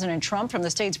former President Trump from the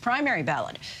state's primary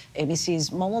ballot.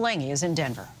 ABC's Mola Lange is in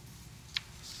Denver.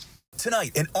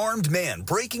 Tonight, an armed man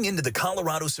breaking into the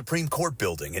Colorado Supreme Court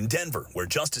building in Denver, where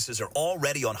justices are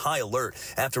already on high alert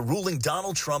after ruling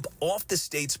Donald Trump off the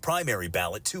state's primary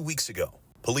ballot 2 weeks ago.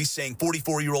 Police saying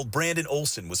 44-year-old Brandon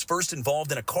Olson was first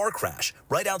involved in a car crash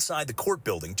right outside the court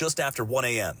building just after 1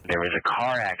 a.m. There was a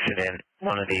car accident.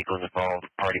 One of the vehicles involved,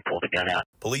 the party pulled a gun out.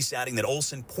 Police adding that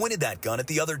Olson pointed that gun at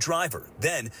the other driver,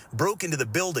 then broke into the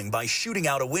building by shooting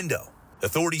out a window.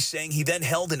 Authorities saying he then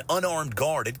held an unarmed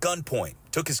guard at gunpoint,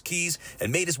 took his keys,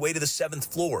 and made his way to the 7th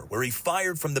floor, where he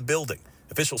fired from the building.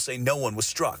 Officials say no one was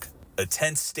struck. A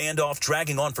tense standoff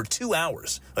dragging on for 2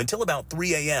 hours until about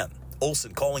 3 a.m.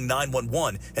 Olson calling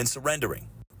 911 and surrendering.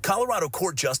 Colorado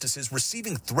court justices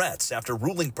receiving threats after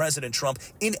ruling President Trump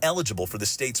ineligible for the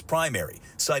state's primary,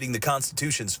 citing the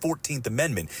Constitution's 14th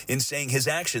Amendment in saying his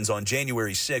actions on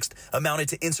January 6th amounted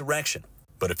to insurrection.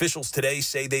 But officials today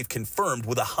say they've confirmed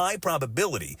with a high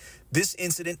probability this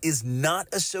incident is not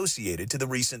associated to the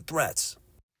recent threats.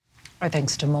 Our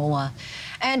thanks to Mola.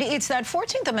 And it's that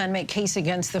 14th Amendment case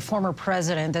against the former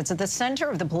president that's at the center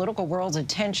of the political world's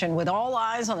attention. With all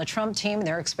eyes on the Trump team,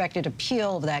 their expected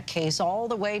appeal of that case all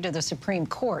the way to the Supreme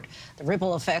Court. The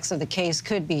ripple effects of the case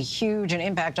could be huge and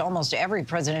impact almost every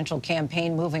presidential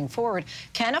campaign moving forward.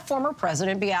 Can a former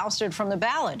president be ousted from the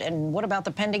ballot? And what about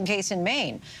the pending case in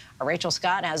Maine? Rachel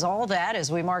Scott has all that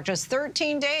as we mark just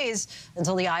 13 days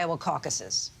until the Iowa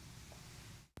caucuses.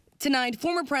 Tonight,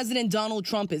 former President Donald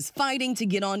Trump is fighting to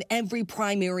get on every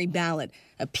primary ballot,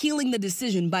 appealing the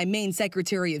decision by Maine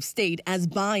Secretary of State as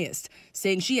biased,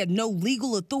 saying she had no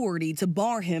legal authority to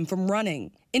bar him from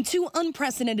running. In two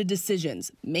unprecedented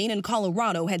decisions, Maine and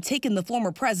Colorado had taken the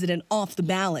former president off the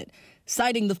ballot,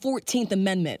 citing the 14th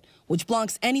Amendment, which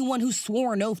blocks anyone who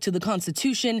swore an oath to the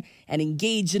Constitution and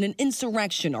engaged in an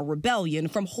insurrection or rebellion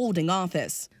from holding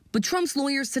office. But Trump's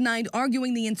lawyers tonight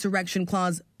arguing the insurrection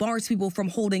clause bars people from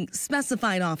holding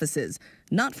specified offices,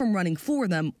 not from running for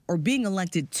them or being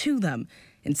elected to them,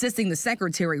 insisting the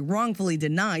secretary wrongfully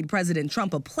denied President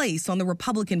Trump a place on the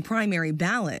Republican primary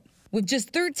ballot. With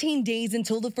just 13 days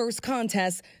until the first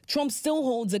contest, Trump still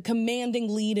holds a commanding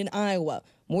lead in Iowa,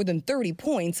 more than 30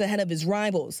 points ahead of his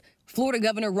rivals. Florida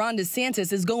Governor Ron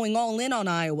DeSantis is going all in on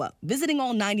Iowa, visiting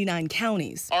all 99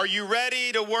 counties. Are you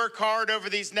ready to work hard over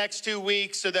these next 2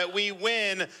 weeks so that we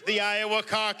win the Iowa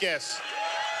caucus?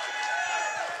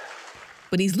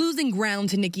 But he's losing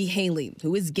ground to Nikki Haley,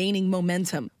 who is gaining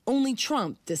momentum. Only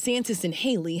Trump, DeSantis, and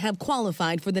Haley have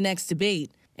qualified for the next debate.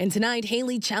 And tonight,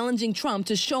 Haley challenging Trump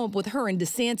to show up with her and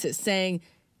DeSantis, saying,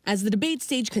 as the debate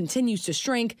stage continues to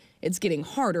shrink, it's getting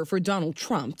harder for Donald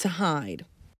Trump to hide.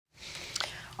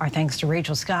 Our thanks to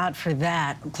Rachel Scott for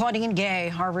that. Claudine Gay,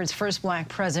 Harvard's first black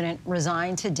president,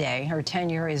 resigned today. Her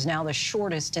tenure is now the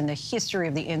shortest in the history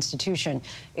of the institution.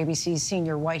 ABC's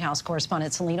senior White House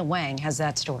correspondent Selena Wang has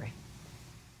that story.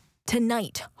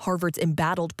 Tonight, Harvard's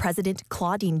embattled president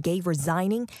Claudine Gay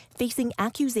resigning, facing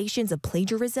accusations of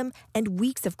plagiarism and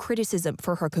weeks of criticism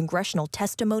for her congressional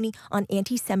testimony on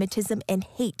anti-Semitism and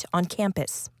hate on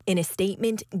campus. In a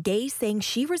statement, Gay saying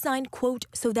she resigned, quote,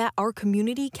 so that our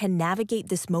community can navigate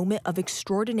this moment of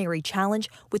extraordinary challenge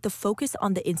with a focus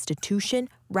on the institution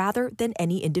rather than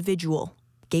any individual.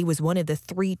 Gay was one of the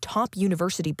 3 top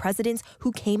university presidents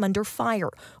who came under fire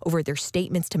over their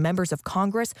statements to members of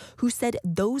Congress who said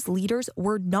those leaders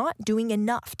were not doing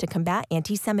enough to combat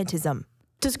anti-Semitism.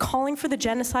 Does calling for the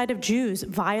genocide of Jews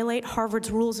violate Harvard's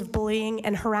rules of bullying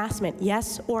and harassment,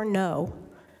 yes or no?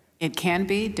 It can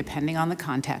be, depending on the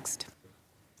context.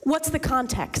 What's the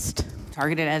context?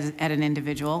 Targeted at an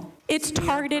individual. It's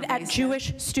targeted at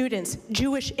Jewish students,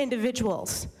 Jewish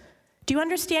individuals. Do you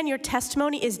understand your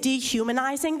testimony is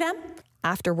dehumanizing them?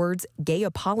 Afterwards, Gay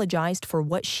apologized for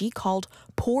what she called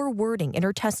poor wording in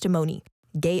her testimony.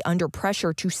 Gay under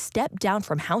pressure to step down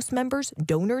from House members,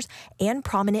 donors, and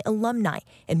prominent alumni.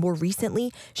 And more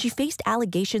recently, she faced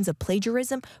allegations of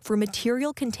plagiarism for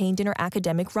material contained in her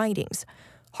academic writings.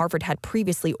 Harvard had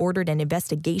previously ordered an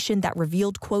investigation that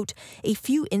revealed, quote, a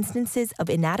few instances of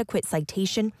inadequate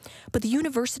citation, but the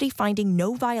university finding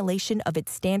no violation of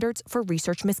its standards for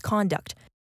research misconduct.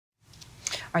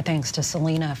 Our thanks to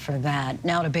Selena for that.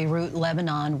 Now to Beirut,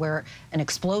 Lebanon, where an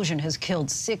explosion has killed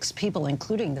 6 people,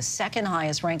 including the second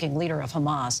highest ranking leader of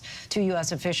Hamas. 2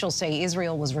 U.S. officials say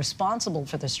Israel was responsible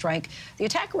for the strike. The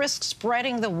attack risks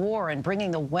spreading the war and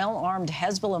bringing the well-armed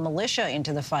Hezbollah militia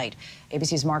into the fight.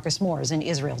 ABC's Marcus Moore is in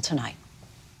Israel tonight.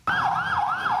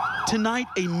 Tonight,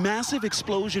 a massive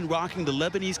explosion rocking the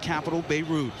Lebanese capital,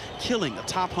 Beirut, killing a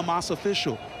top Hamas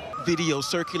official. Video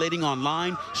circulating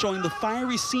online showing the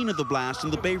fiery scene of the blast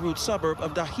in the Beirut suburb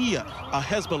of Dahiya, a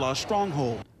Hezbollah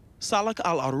stronghold. Salak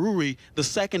al-Aruri, the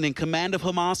second in command of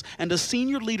Hamas and a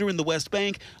senior leader in the West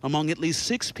Bank, among at least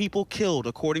 6 people killed,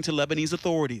 according to Lebanese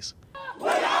authorities.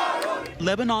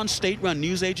 Lebanon's state-run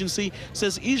news agency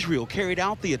says Israel carried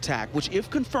out the attack, which, if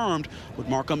confirmed, would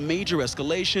mark a major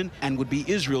escalation and would be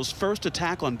Israel's first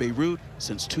attack on Beirut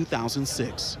since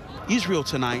 2006. Israel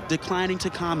tonight declining to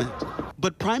comment.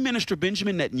 But Prime Minister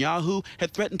Benjamin Netanyahu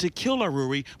had threatened to kill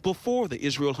Aruri before the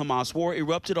Israel-Hamas war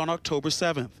erupted on October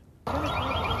 7th.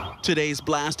 Today's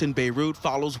blast in Beirut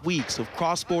follows weeks of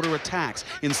cross-border attacks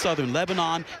in southern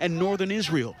Lebanon and northern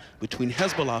Israel between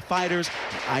Hezbollah fighters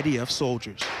and IDF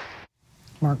soldiers.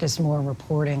 Marcus Moore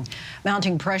reporting.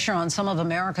 Mounting pressure on some of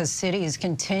America's cities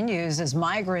continues as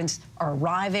migrants are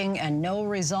arriving and no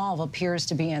resolve appears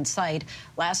to be in sight.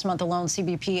 Last month alone,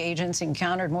 CBP agents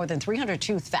encountered more than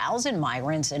 302,000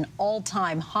 migrants, an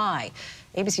all-time high.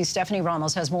 ABC's Stephanie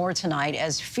Ramos has more tonight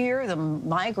as fear the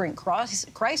migrant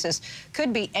crisis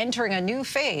could be entering a new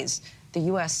phase, the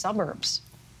U.S. suburbs.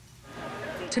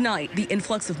 Tonight, the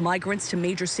influx of migrants to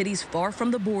major cities far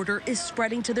from the border is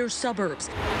spreading to their suburbs.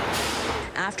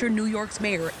 After New York's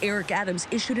Mayor Eric Adams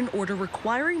issued an order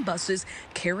requiring buses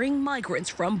carrying migrants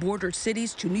from border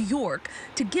cities to New York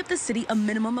to give the city a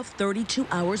minimum of 32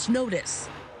 hours notice.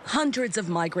 Hundreds of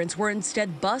migrants were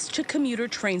instead bused to commuter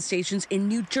train stations in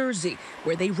New Jersey,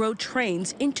 where they rode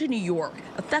trains into New York,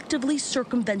 effectively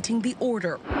circumventing the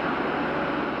order.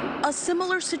 A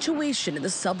similar situation in the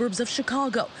suburbs of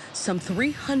Chicago. Some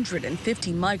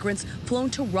 350 migrants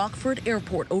flown to Rockford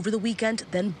Airport over the weekend,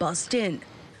 then bussed in.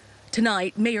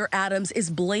 Tonight, Mayor Adams is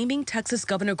blaming Texas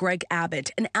Governor Greg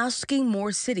Abbott and asking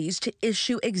more cities to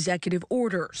issue executive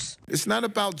orders. It's not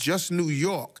about just New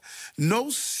York. No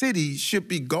city should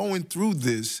be going through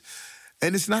this,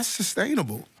 and it's not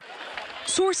sustainable.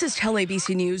 Sources tell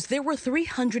ABC News there were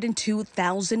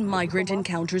 302,000 migrant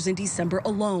encounters in December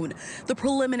alone, the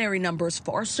preliminary numbers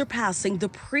far surpassing the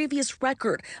previous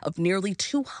record of nearly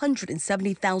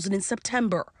 270,000 in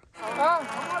September.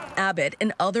 Abbott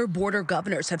and other border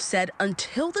governors have said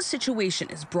until the situation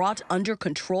is brought under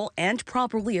control and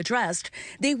properly addressed,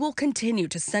 they will continue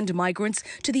to send migrants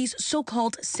to these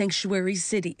so-called sanctuary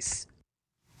cities.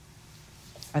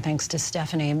 Our thanks to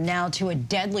Stephanie. Now to a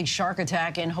deadly shark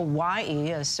attack in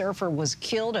Hawaii. A surfer was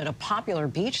killed at a popular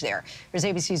beach there. Here's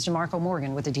ABC's DeMarco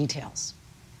Morgan with the details.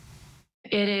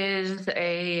 It is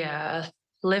a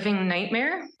living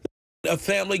nightmare. A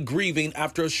family grieving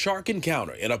after a shark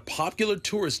encounter in a popular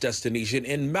tourist destination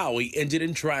in Maui ended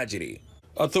in tragedy.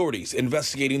 Authorities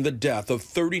investigating the death of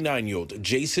 39-year-old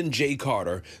Jason J.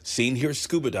 Carter, seen here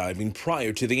scuba diving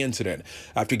prior to the incident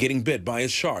after getting bit by a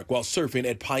shark while surfing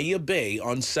at Paia Bay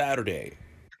on Saturday.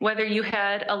 Whether you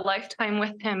had a lifetime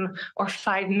with him or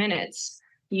 5 minutes,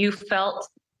 you felt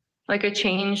like a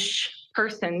changed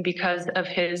person because of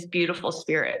his beautiful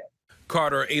spirit.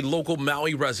 Carter, a local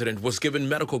Maui resident, was given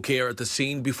medical care at the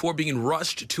scene before being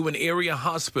rushed to an area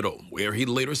hospital where he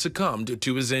later succumbed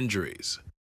to his injuries.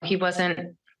 He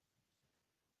wasn't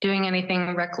doing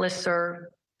anything reckless or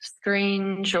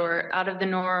strange or out of the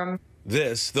norm.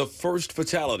 This, the first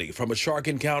fatality from a shark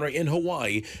encounter in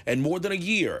Hawaii in more than a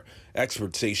year.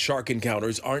 Experts say shark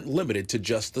encounters aren't limited to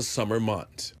just the summer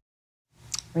months.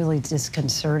 Really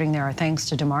disconcerting there. Thanks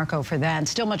to DeMarco for that.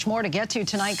 Still much more to get to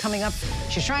tonight coming up.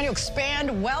 She's trying to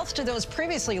expand wealth to those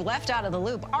previously left out of the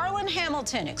loop. Arlen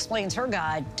Hamilton explains her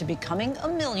guide to becoming a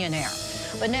millionaire.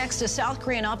 But next, a South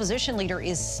Korean opposition leader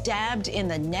is stabbed in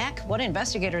the neck. What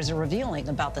investigators are revealing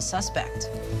about the suspect.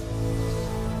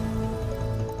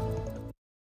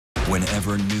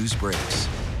 Whenever news breaks,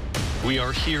 we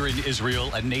are here in Israel,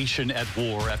 a nation at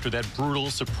war after that brutal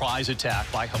surprise attack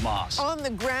by Hamas. On the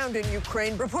ground in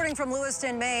Ukraine, reporting from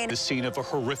Lewiston, Maine. The scene of a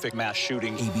horrific mass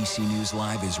shooting. ABC News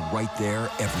Live is right there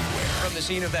everywhere. From the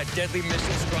scene of that deadly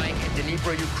missile strike in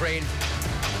Dnipro, Ukraine.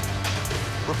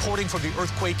 Reporting from the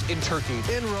earthquake in Turkey.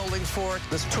 In Rolling Fork,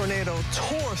 this tornado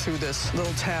tore through this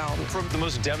little town. From the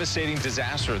most devastating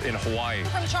disaster in Hawaii.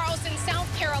 From Charleston,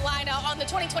 South Carolina, on the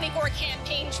 2024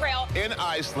 campaign trail. In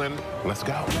Iceland, let's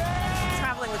go.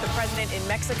 Traveling with the president in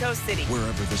Mexico City.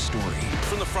 Wherever the story.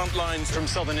 From the front lines, from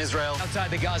southern Israel. Outside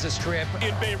the Gaza Strip.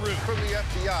 In Beirut. From the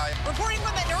FBI. Reporting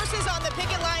from the nurses on the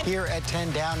picket line. Here at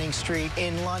 10 Downing Street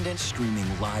in London. Streaming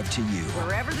live to you.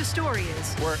 Wherever the story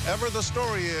is. Wherever the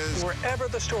story is. Wherever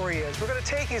the story is. We're going to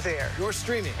take you there. You're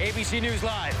streaming ABC News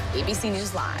Live. ABC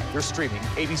News Live. You're streaming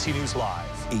ABC News Live.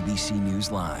 ABC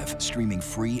News Live. Streaming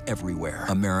free everywhere.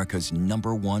 America's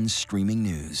 #1 streaming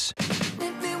news.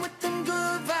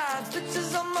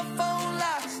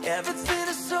 Everything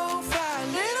is so fine,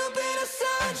 little bit of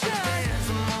sunshine.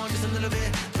 Some more, just a little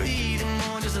bit. Breathe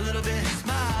more, just a little bit.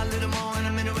 Smile a little more in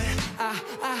a minute.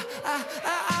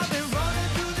 I've been running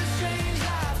through the strange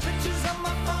life. Pictures on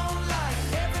my phone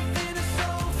life. Everything is so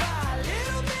fine,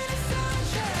 little bit of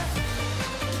sunshine.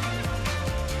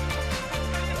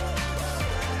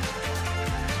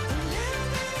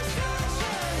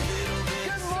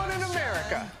 Good morning,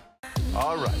 America.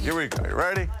 All right, here we go. You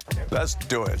ready? Let's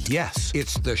do it. Yes,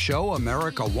 it's the show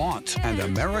America wants and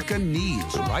America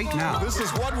needs right now. This is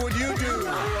What Would You Do?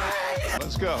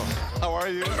 Let's go. How are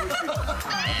you?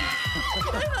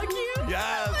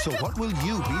 So what will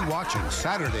you be watching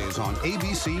Saturdays on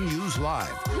ABC News Live?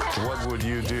 What would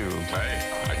you do?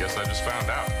 Hey, I guess I just found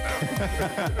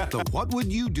out. The What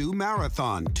Would You Do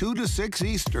Marathon, 2 to 6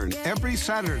 Eastern, every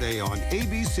Saturday on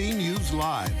ABC News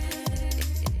Live.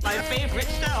 My favorite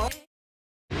show.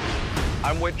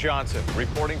 I'm Whit Johnson,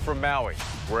 reporting from Maui.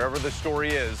 Wherever the story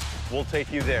is, we'll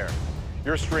take you there.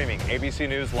 You're streaming ABC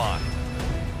News Live.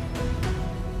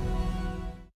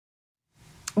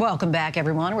 Welcome back,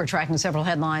 everyone. We're tracking several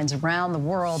headlines around the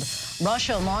world.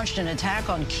 Russia launched an attack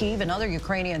on Kyiv and other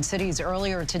Ukrainian cities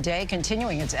earlier today,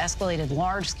 continuing its escalated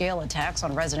large-scale attacks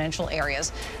on residential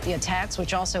areas. The attacks,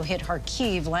 which also hit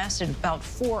Kharkiv, lasted about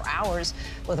 4 hours,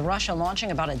 with Russia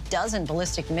launching about a dozen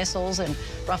ballistic missiles and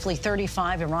roughly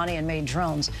 35 Iranian-made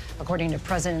drones. According to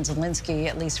President Zelensky,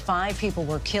 at least 5 people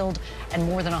were killed and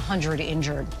more than 100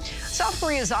 injured. South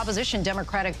Korea's opposition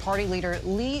Democratic Party leader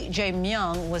Lee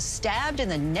Jae-myung was stabbed in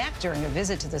the neck during a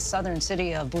visit to the southern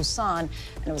city of Busan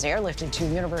and was airlifted to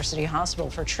University Hospital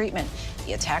for treatment.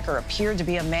 The attacker appeared to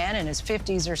be a man in his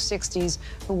 50s or 60s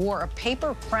who wore a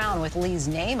paper crown with Lee's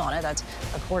name on it. That's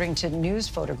according to news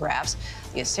photographs.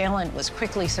 The assailant was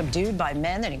quickly subdued by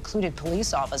men that included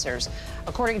police officers.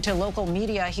 According to local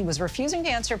media, he was refusing to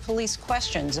answer police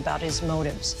questions about his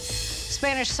motives.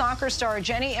 Spanish soccer star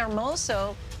Jenny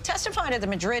Hermoso testified at the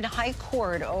Madrid High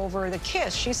Court over the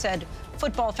kiss she said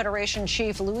Football Federation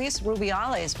chief Luis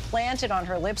Rubiales planted on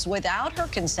her lips without her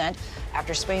consent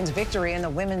after Spain's victory in the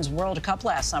Women's World Cup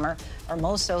last summer.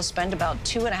 Hermoso spent about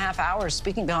 2.5 hours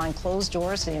speaking behind closed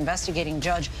doors to the investigating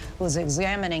judge who was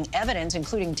examining evidence,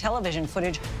 including television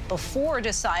footage, before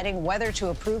deciding whether to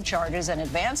approve charges and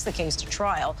advance the case to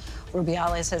trial.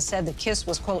 Rubiales has said the kiss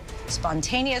was, quote,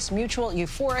 spontaneous, mutual,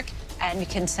 euphoric, and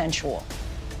consensual.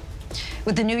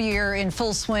 With the new year in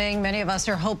full swing, many of us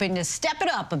are hoping to step it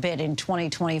up a bit in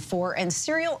 2024. And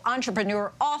serial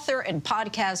entrepreneur, author, and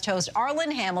podcast host Arlen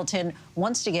Hamilton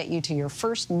wants to get you to your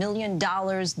first $1 million,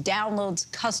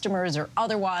 downloads, customers, or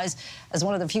otherwise. As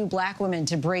one of the few Black women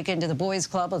to break into the boys'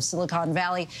 club of Silicon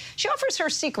Valley, she offers her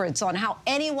secrets on how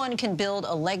anyone can build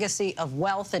a legacy of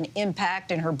wealth and impact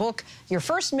in her book, Your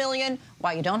First Million,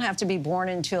 Why You Don't Have to Be Born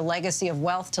into a Legacy of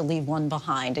Wealth to Leave One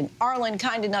Behind. And Arlen,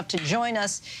 kind enough to join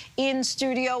us in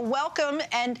studio. Welcome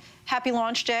and happy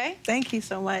launch day. Thank you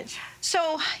so much.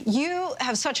 So you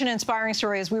have such an inspiring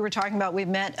story. As we were talking about, we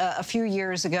met a few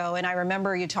years ago, and I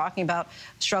remember you talking about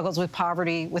struggles with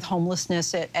poverty, with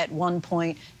homelessness at one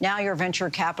point. Now you're a venture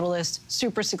capitalist,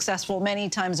 super successful many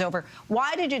times over.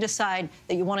 Why did you decide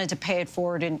that you wanted to pay it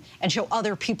forward and show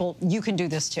other people you can do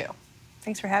this too?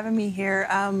 Thanks for having me here.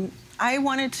 I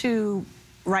wanted to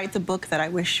write the book that I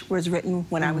wish was written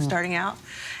when I was starting out.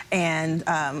 And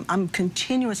I'm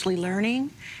continuously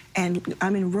learning, and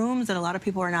I'm in rooms that a lot of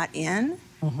people are not in,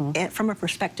 and from a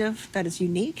perspective that is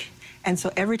unique. And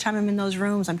so every time I'm in those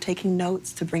rooms, I'm taking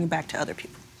notes to bring back to other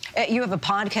people. You have a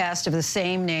podcast of the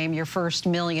same name, Your First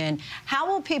Million.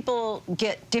 How will people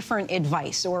get different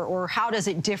advice, or how does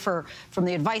it differ from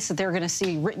the advice that they're going to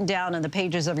see written down in the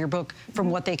pages of your book from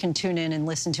what they can tune in and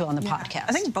listen to on the podcast?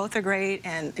 I think both are great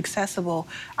and accessible.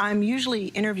 I'm usually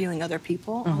interviewing other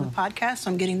people on the podcast,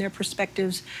 so I'm getting their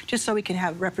perspectives just so we can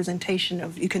have representation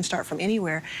of, you can start from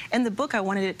anywhere. In the book, I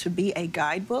wanted it to be a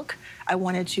guidebook. I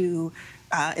wanted to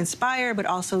inspire, but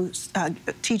also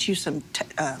teach you some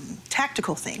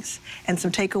tactical things and some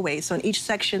takeaways. So in each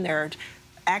section, there are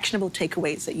actionable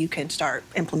takeaways that you can start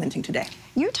implementing today.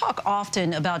 You talk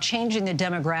often about changing the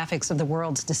demographics of the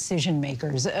world's decision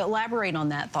makers. Elaborate on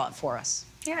that thought for us.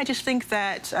 Yeah, I just think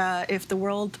that if the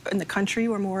world and the country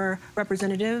were more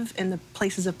representative in the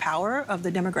places of power of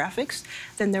the demographics,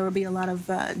 then there would be a lot of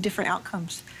different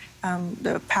outcomes.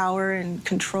 The power and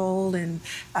control and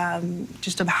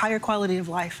just a higher quality of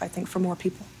life, I think, for more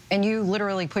people. And you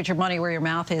literally put your money where your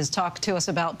mouth is. Talk to us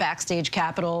about Backstage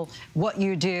Capital, what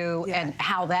you do, and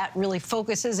how that really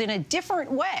focuses in a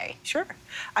different way. Sure.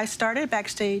 I started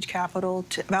Backstage Capital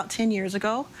about 10 years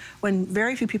ago when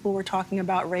very few people were talking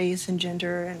about race and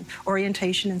gender and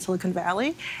orientation in Silicon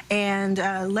Valley. And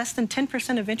less than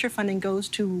 10% of venture funding goes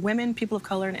to women, people of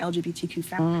color, and LGBTQ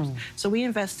founders. So we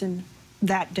invest in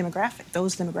that demographic,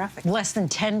 those demographics. Less than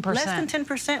 10%? Less than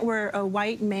 10%, where a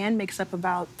white man makes up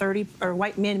about 30, or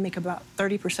white men make about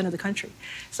 30% of the country.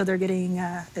 So they're getting,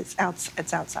 it's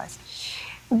outsized.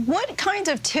 What kinds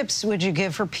of tips would you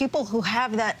give for people who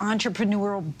have that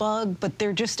entrepreneurial bug, but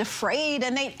they're just afraid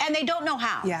and they don't know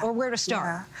how or where to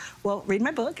start? Well, read my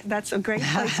book. That's a great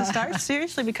place to start,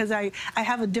 seriously, because I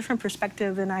have a different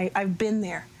perspective, and I've been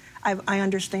there. I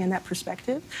understand that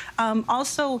perspective.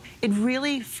 Also, it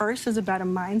really first is about a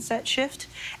mindset shift.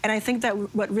 And I think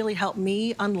that what really helped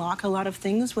me unlock a lot of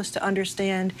things was to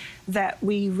understand that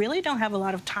we really don't have a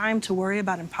lot of time to worry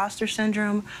about imposter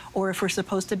syndrome or if we're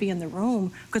supposed to be in the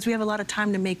room, because we have a lot of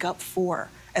time to make up for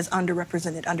as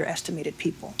underrepresented, underestimated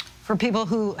people. For people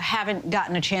who haven't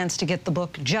gotten a chance to get the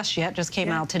book just yet, just came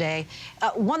out today,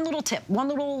 one little tip, one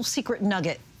little secret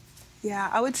nugget. Yeah,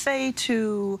 I would say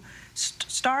to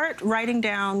start writing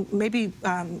down, maybe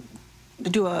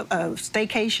do a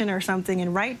staycation or something,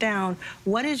 and write down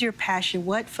what is your passion,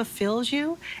 what fulfills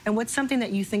you, and what's something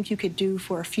that you think you could do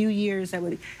for a few years that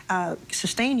would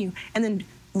sustain you, and then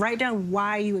write down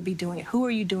why you would be doing it. Who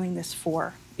are you doing this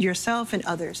for? Yourself and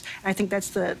others. And I think that's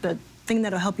the thing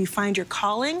that'll help you find your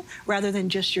calling rather than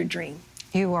just your dream.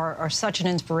 You are such an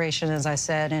inspiration, as I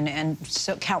said, and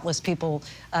so countless people,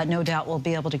 no doubt, will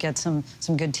be able to get some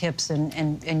good tips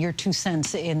and your 2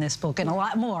 cents in this book and a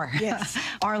lot more. Yes.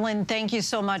 Arlen, thank you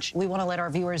so much. We want to let our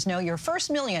viewers know your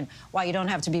first million, why you don't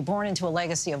have to be born into a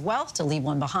legacy of wealth to leave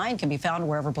one behind, can be found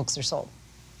wherever books are sold.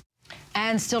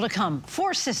 And still to come,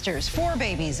 4 sisters, 4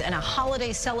 babies, and a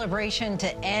holiday celebration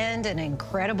to end an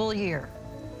incredible year.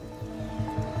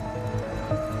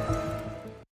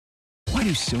 Why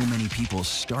do so many people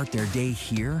start their day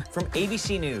here? From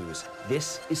ABC News,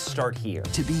 this is Start Here.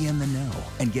 To be in the know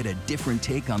and get a different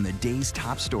take on the day's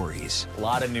top stories. A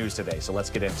lot of news today, so let's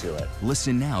get into it.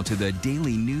 Listen now to the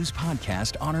Daily News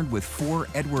Podcast honored with 4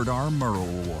 Edward R. Murrow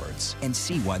Awards and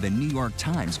see why the New York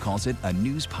Times calls it a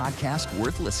news podcast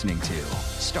worth listening to.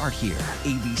 Start Here,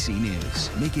 ABC News.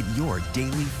 Make it your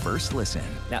daily first listen.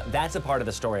 Now, that's a part of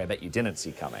the story I bet you didn't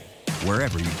see coming.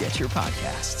 Wherever you get your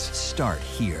podcasts, Start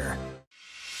Here.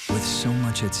 With so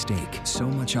much at stake, so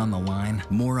much on the line,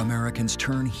 more Americans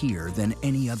turn here than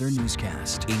any other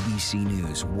newscast. ABC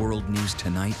News World News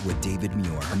Tonight with David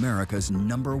Muir, America's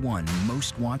 #1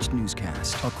 most watched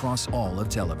newscast across all of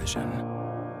television.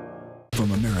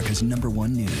 From America's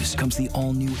 #1 news comes the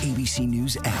all-new ABC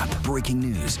News app. Breaking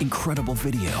news, incredible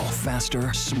video,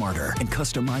 faster, smarter, and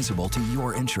customizable to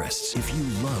your interests. If you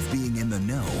love being in the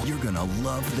know, you're gonna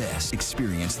love this.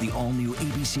 Experience the all-new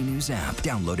ABC News app.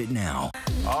 Download it now.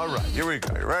 All right, here we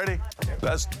go. You ready?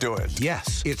 Let's do it.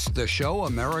 Yes, it's the show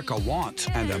America wants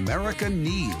and America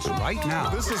needs right now.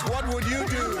 This is What Would You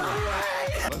Do?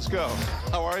 Let's go.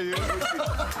 How are you?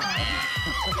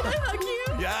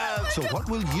 Yes. So what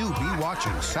will you be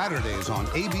watching Saturdays on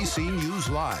ABC News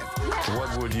Live?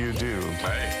 What would you do?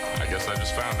 Hey, I guess I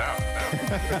just found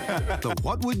out. The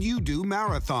What Would You Do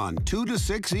Marathon, 2 to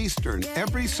 6 Eastern,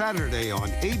 every Saturday on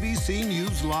ABC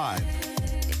News Live.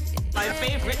 My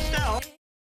favorite show.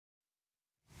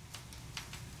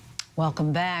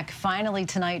 Welcome back. Finally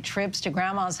tonight, trips to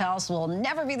Grandma's house will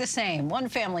never be the same. One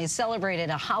family celebrated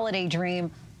a holiday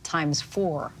dream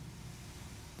 ×4.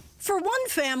 For one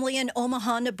family in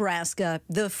Omaha, Nebraska,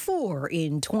 the 4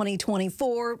 in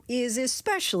 2024 is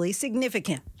especially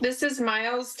significant. This is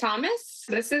Miles Thomas.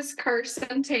 This is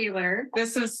Carson Taylor.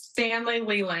 This is Stanley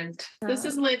Leland. This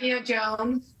is Lydia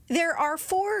Jones. There are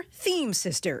 4 theme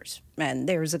sisters, and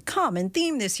there's a common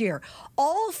theme this year.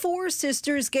 All 4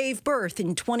 sisters gave birth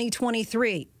in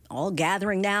 2023, all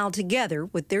gathering now together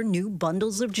with their new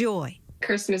bundles of joy.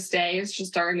 Christmas Day is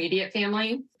just our immediate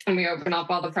family, and we open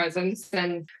up all the presents,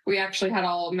 and we actually had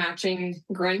all matching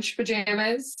Grinch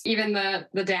pajamas, even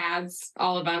the dads,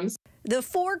 all of them. The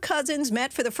 4 cousins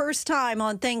met for the first time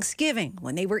on Thanksgiving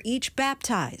when they were each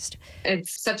baptized.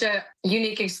 It's such a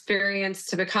unique experience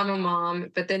to become a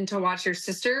mom, but then to watch your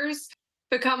sisters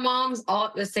become moms all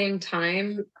at the same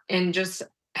time and just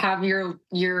have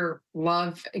your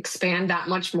love expand that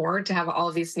much more, to have all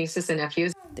of these nieces and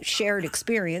nephews. The shared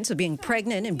experience of being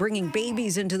pregnant and bringing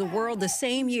babies into the world the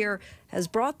same year has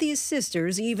brought these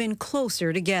sisters even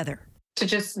closer together. To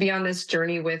just be on this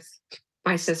journey with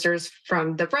my sisters,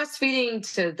 from the breastfeeding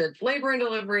to the labor and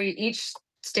delivery, each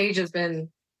stage has been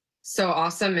so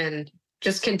awesome and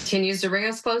just continues to bring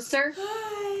us closer.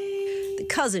 The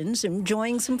cousins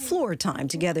enjoying some floor time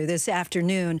together this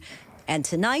afternoon. And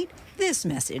tonight, this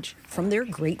message from their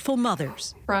grateful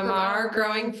mothers. From our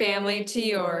growing family to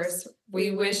yours,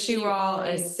 we wish you all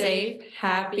a safe,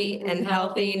 happy, and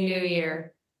healthy New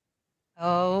Year.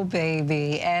 Oh,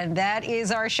 baby. And that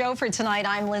is our show for tonight.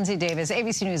 I'm Lindsay Davis.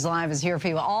 ABC News Live is here for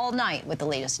you all night with the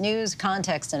latest news,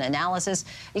 context, and analysis.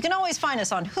 You can always find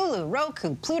us on Hulu,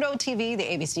 Roku, Pluto TV, the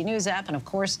ABC News app, and, of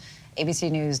course,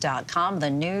 abcnews.com. The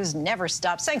news never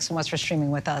stops. Thanks so much for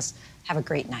streaming with us. Have a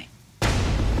great night.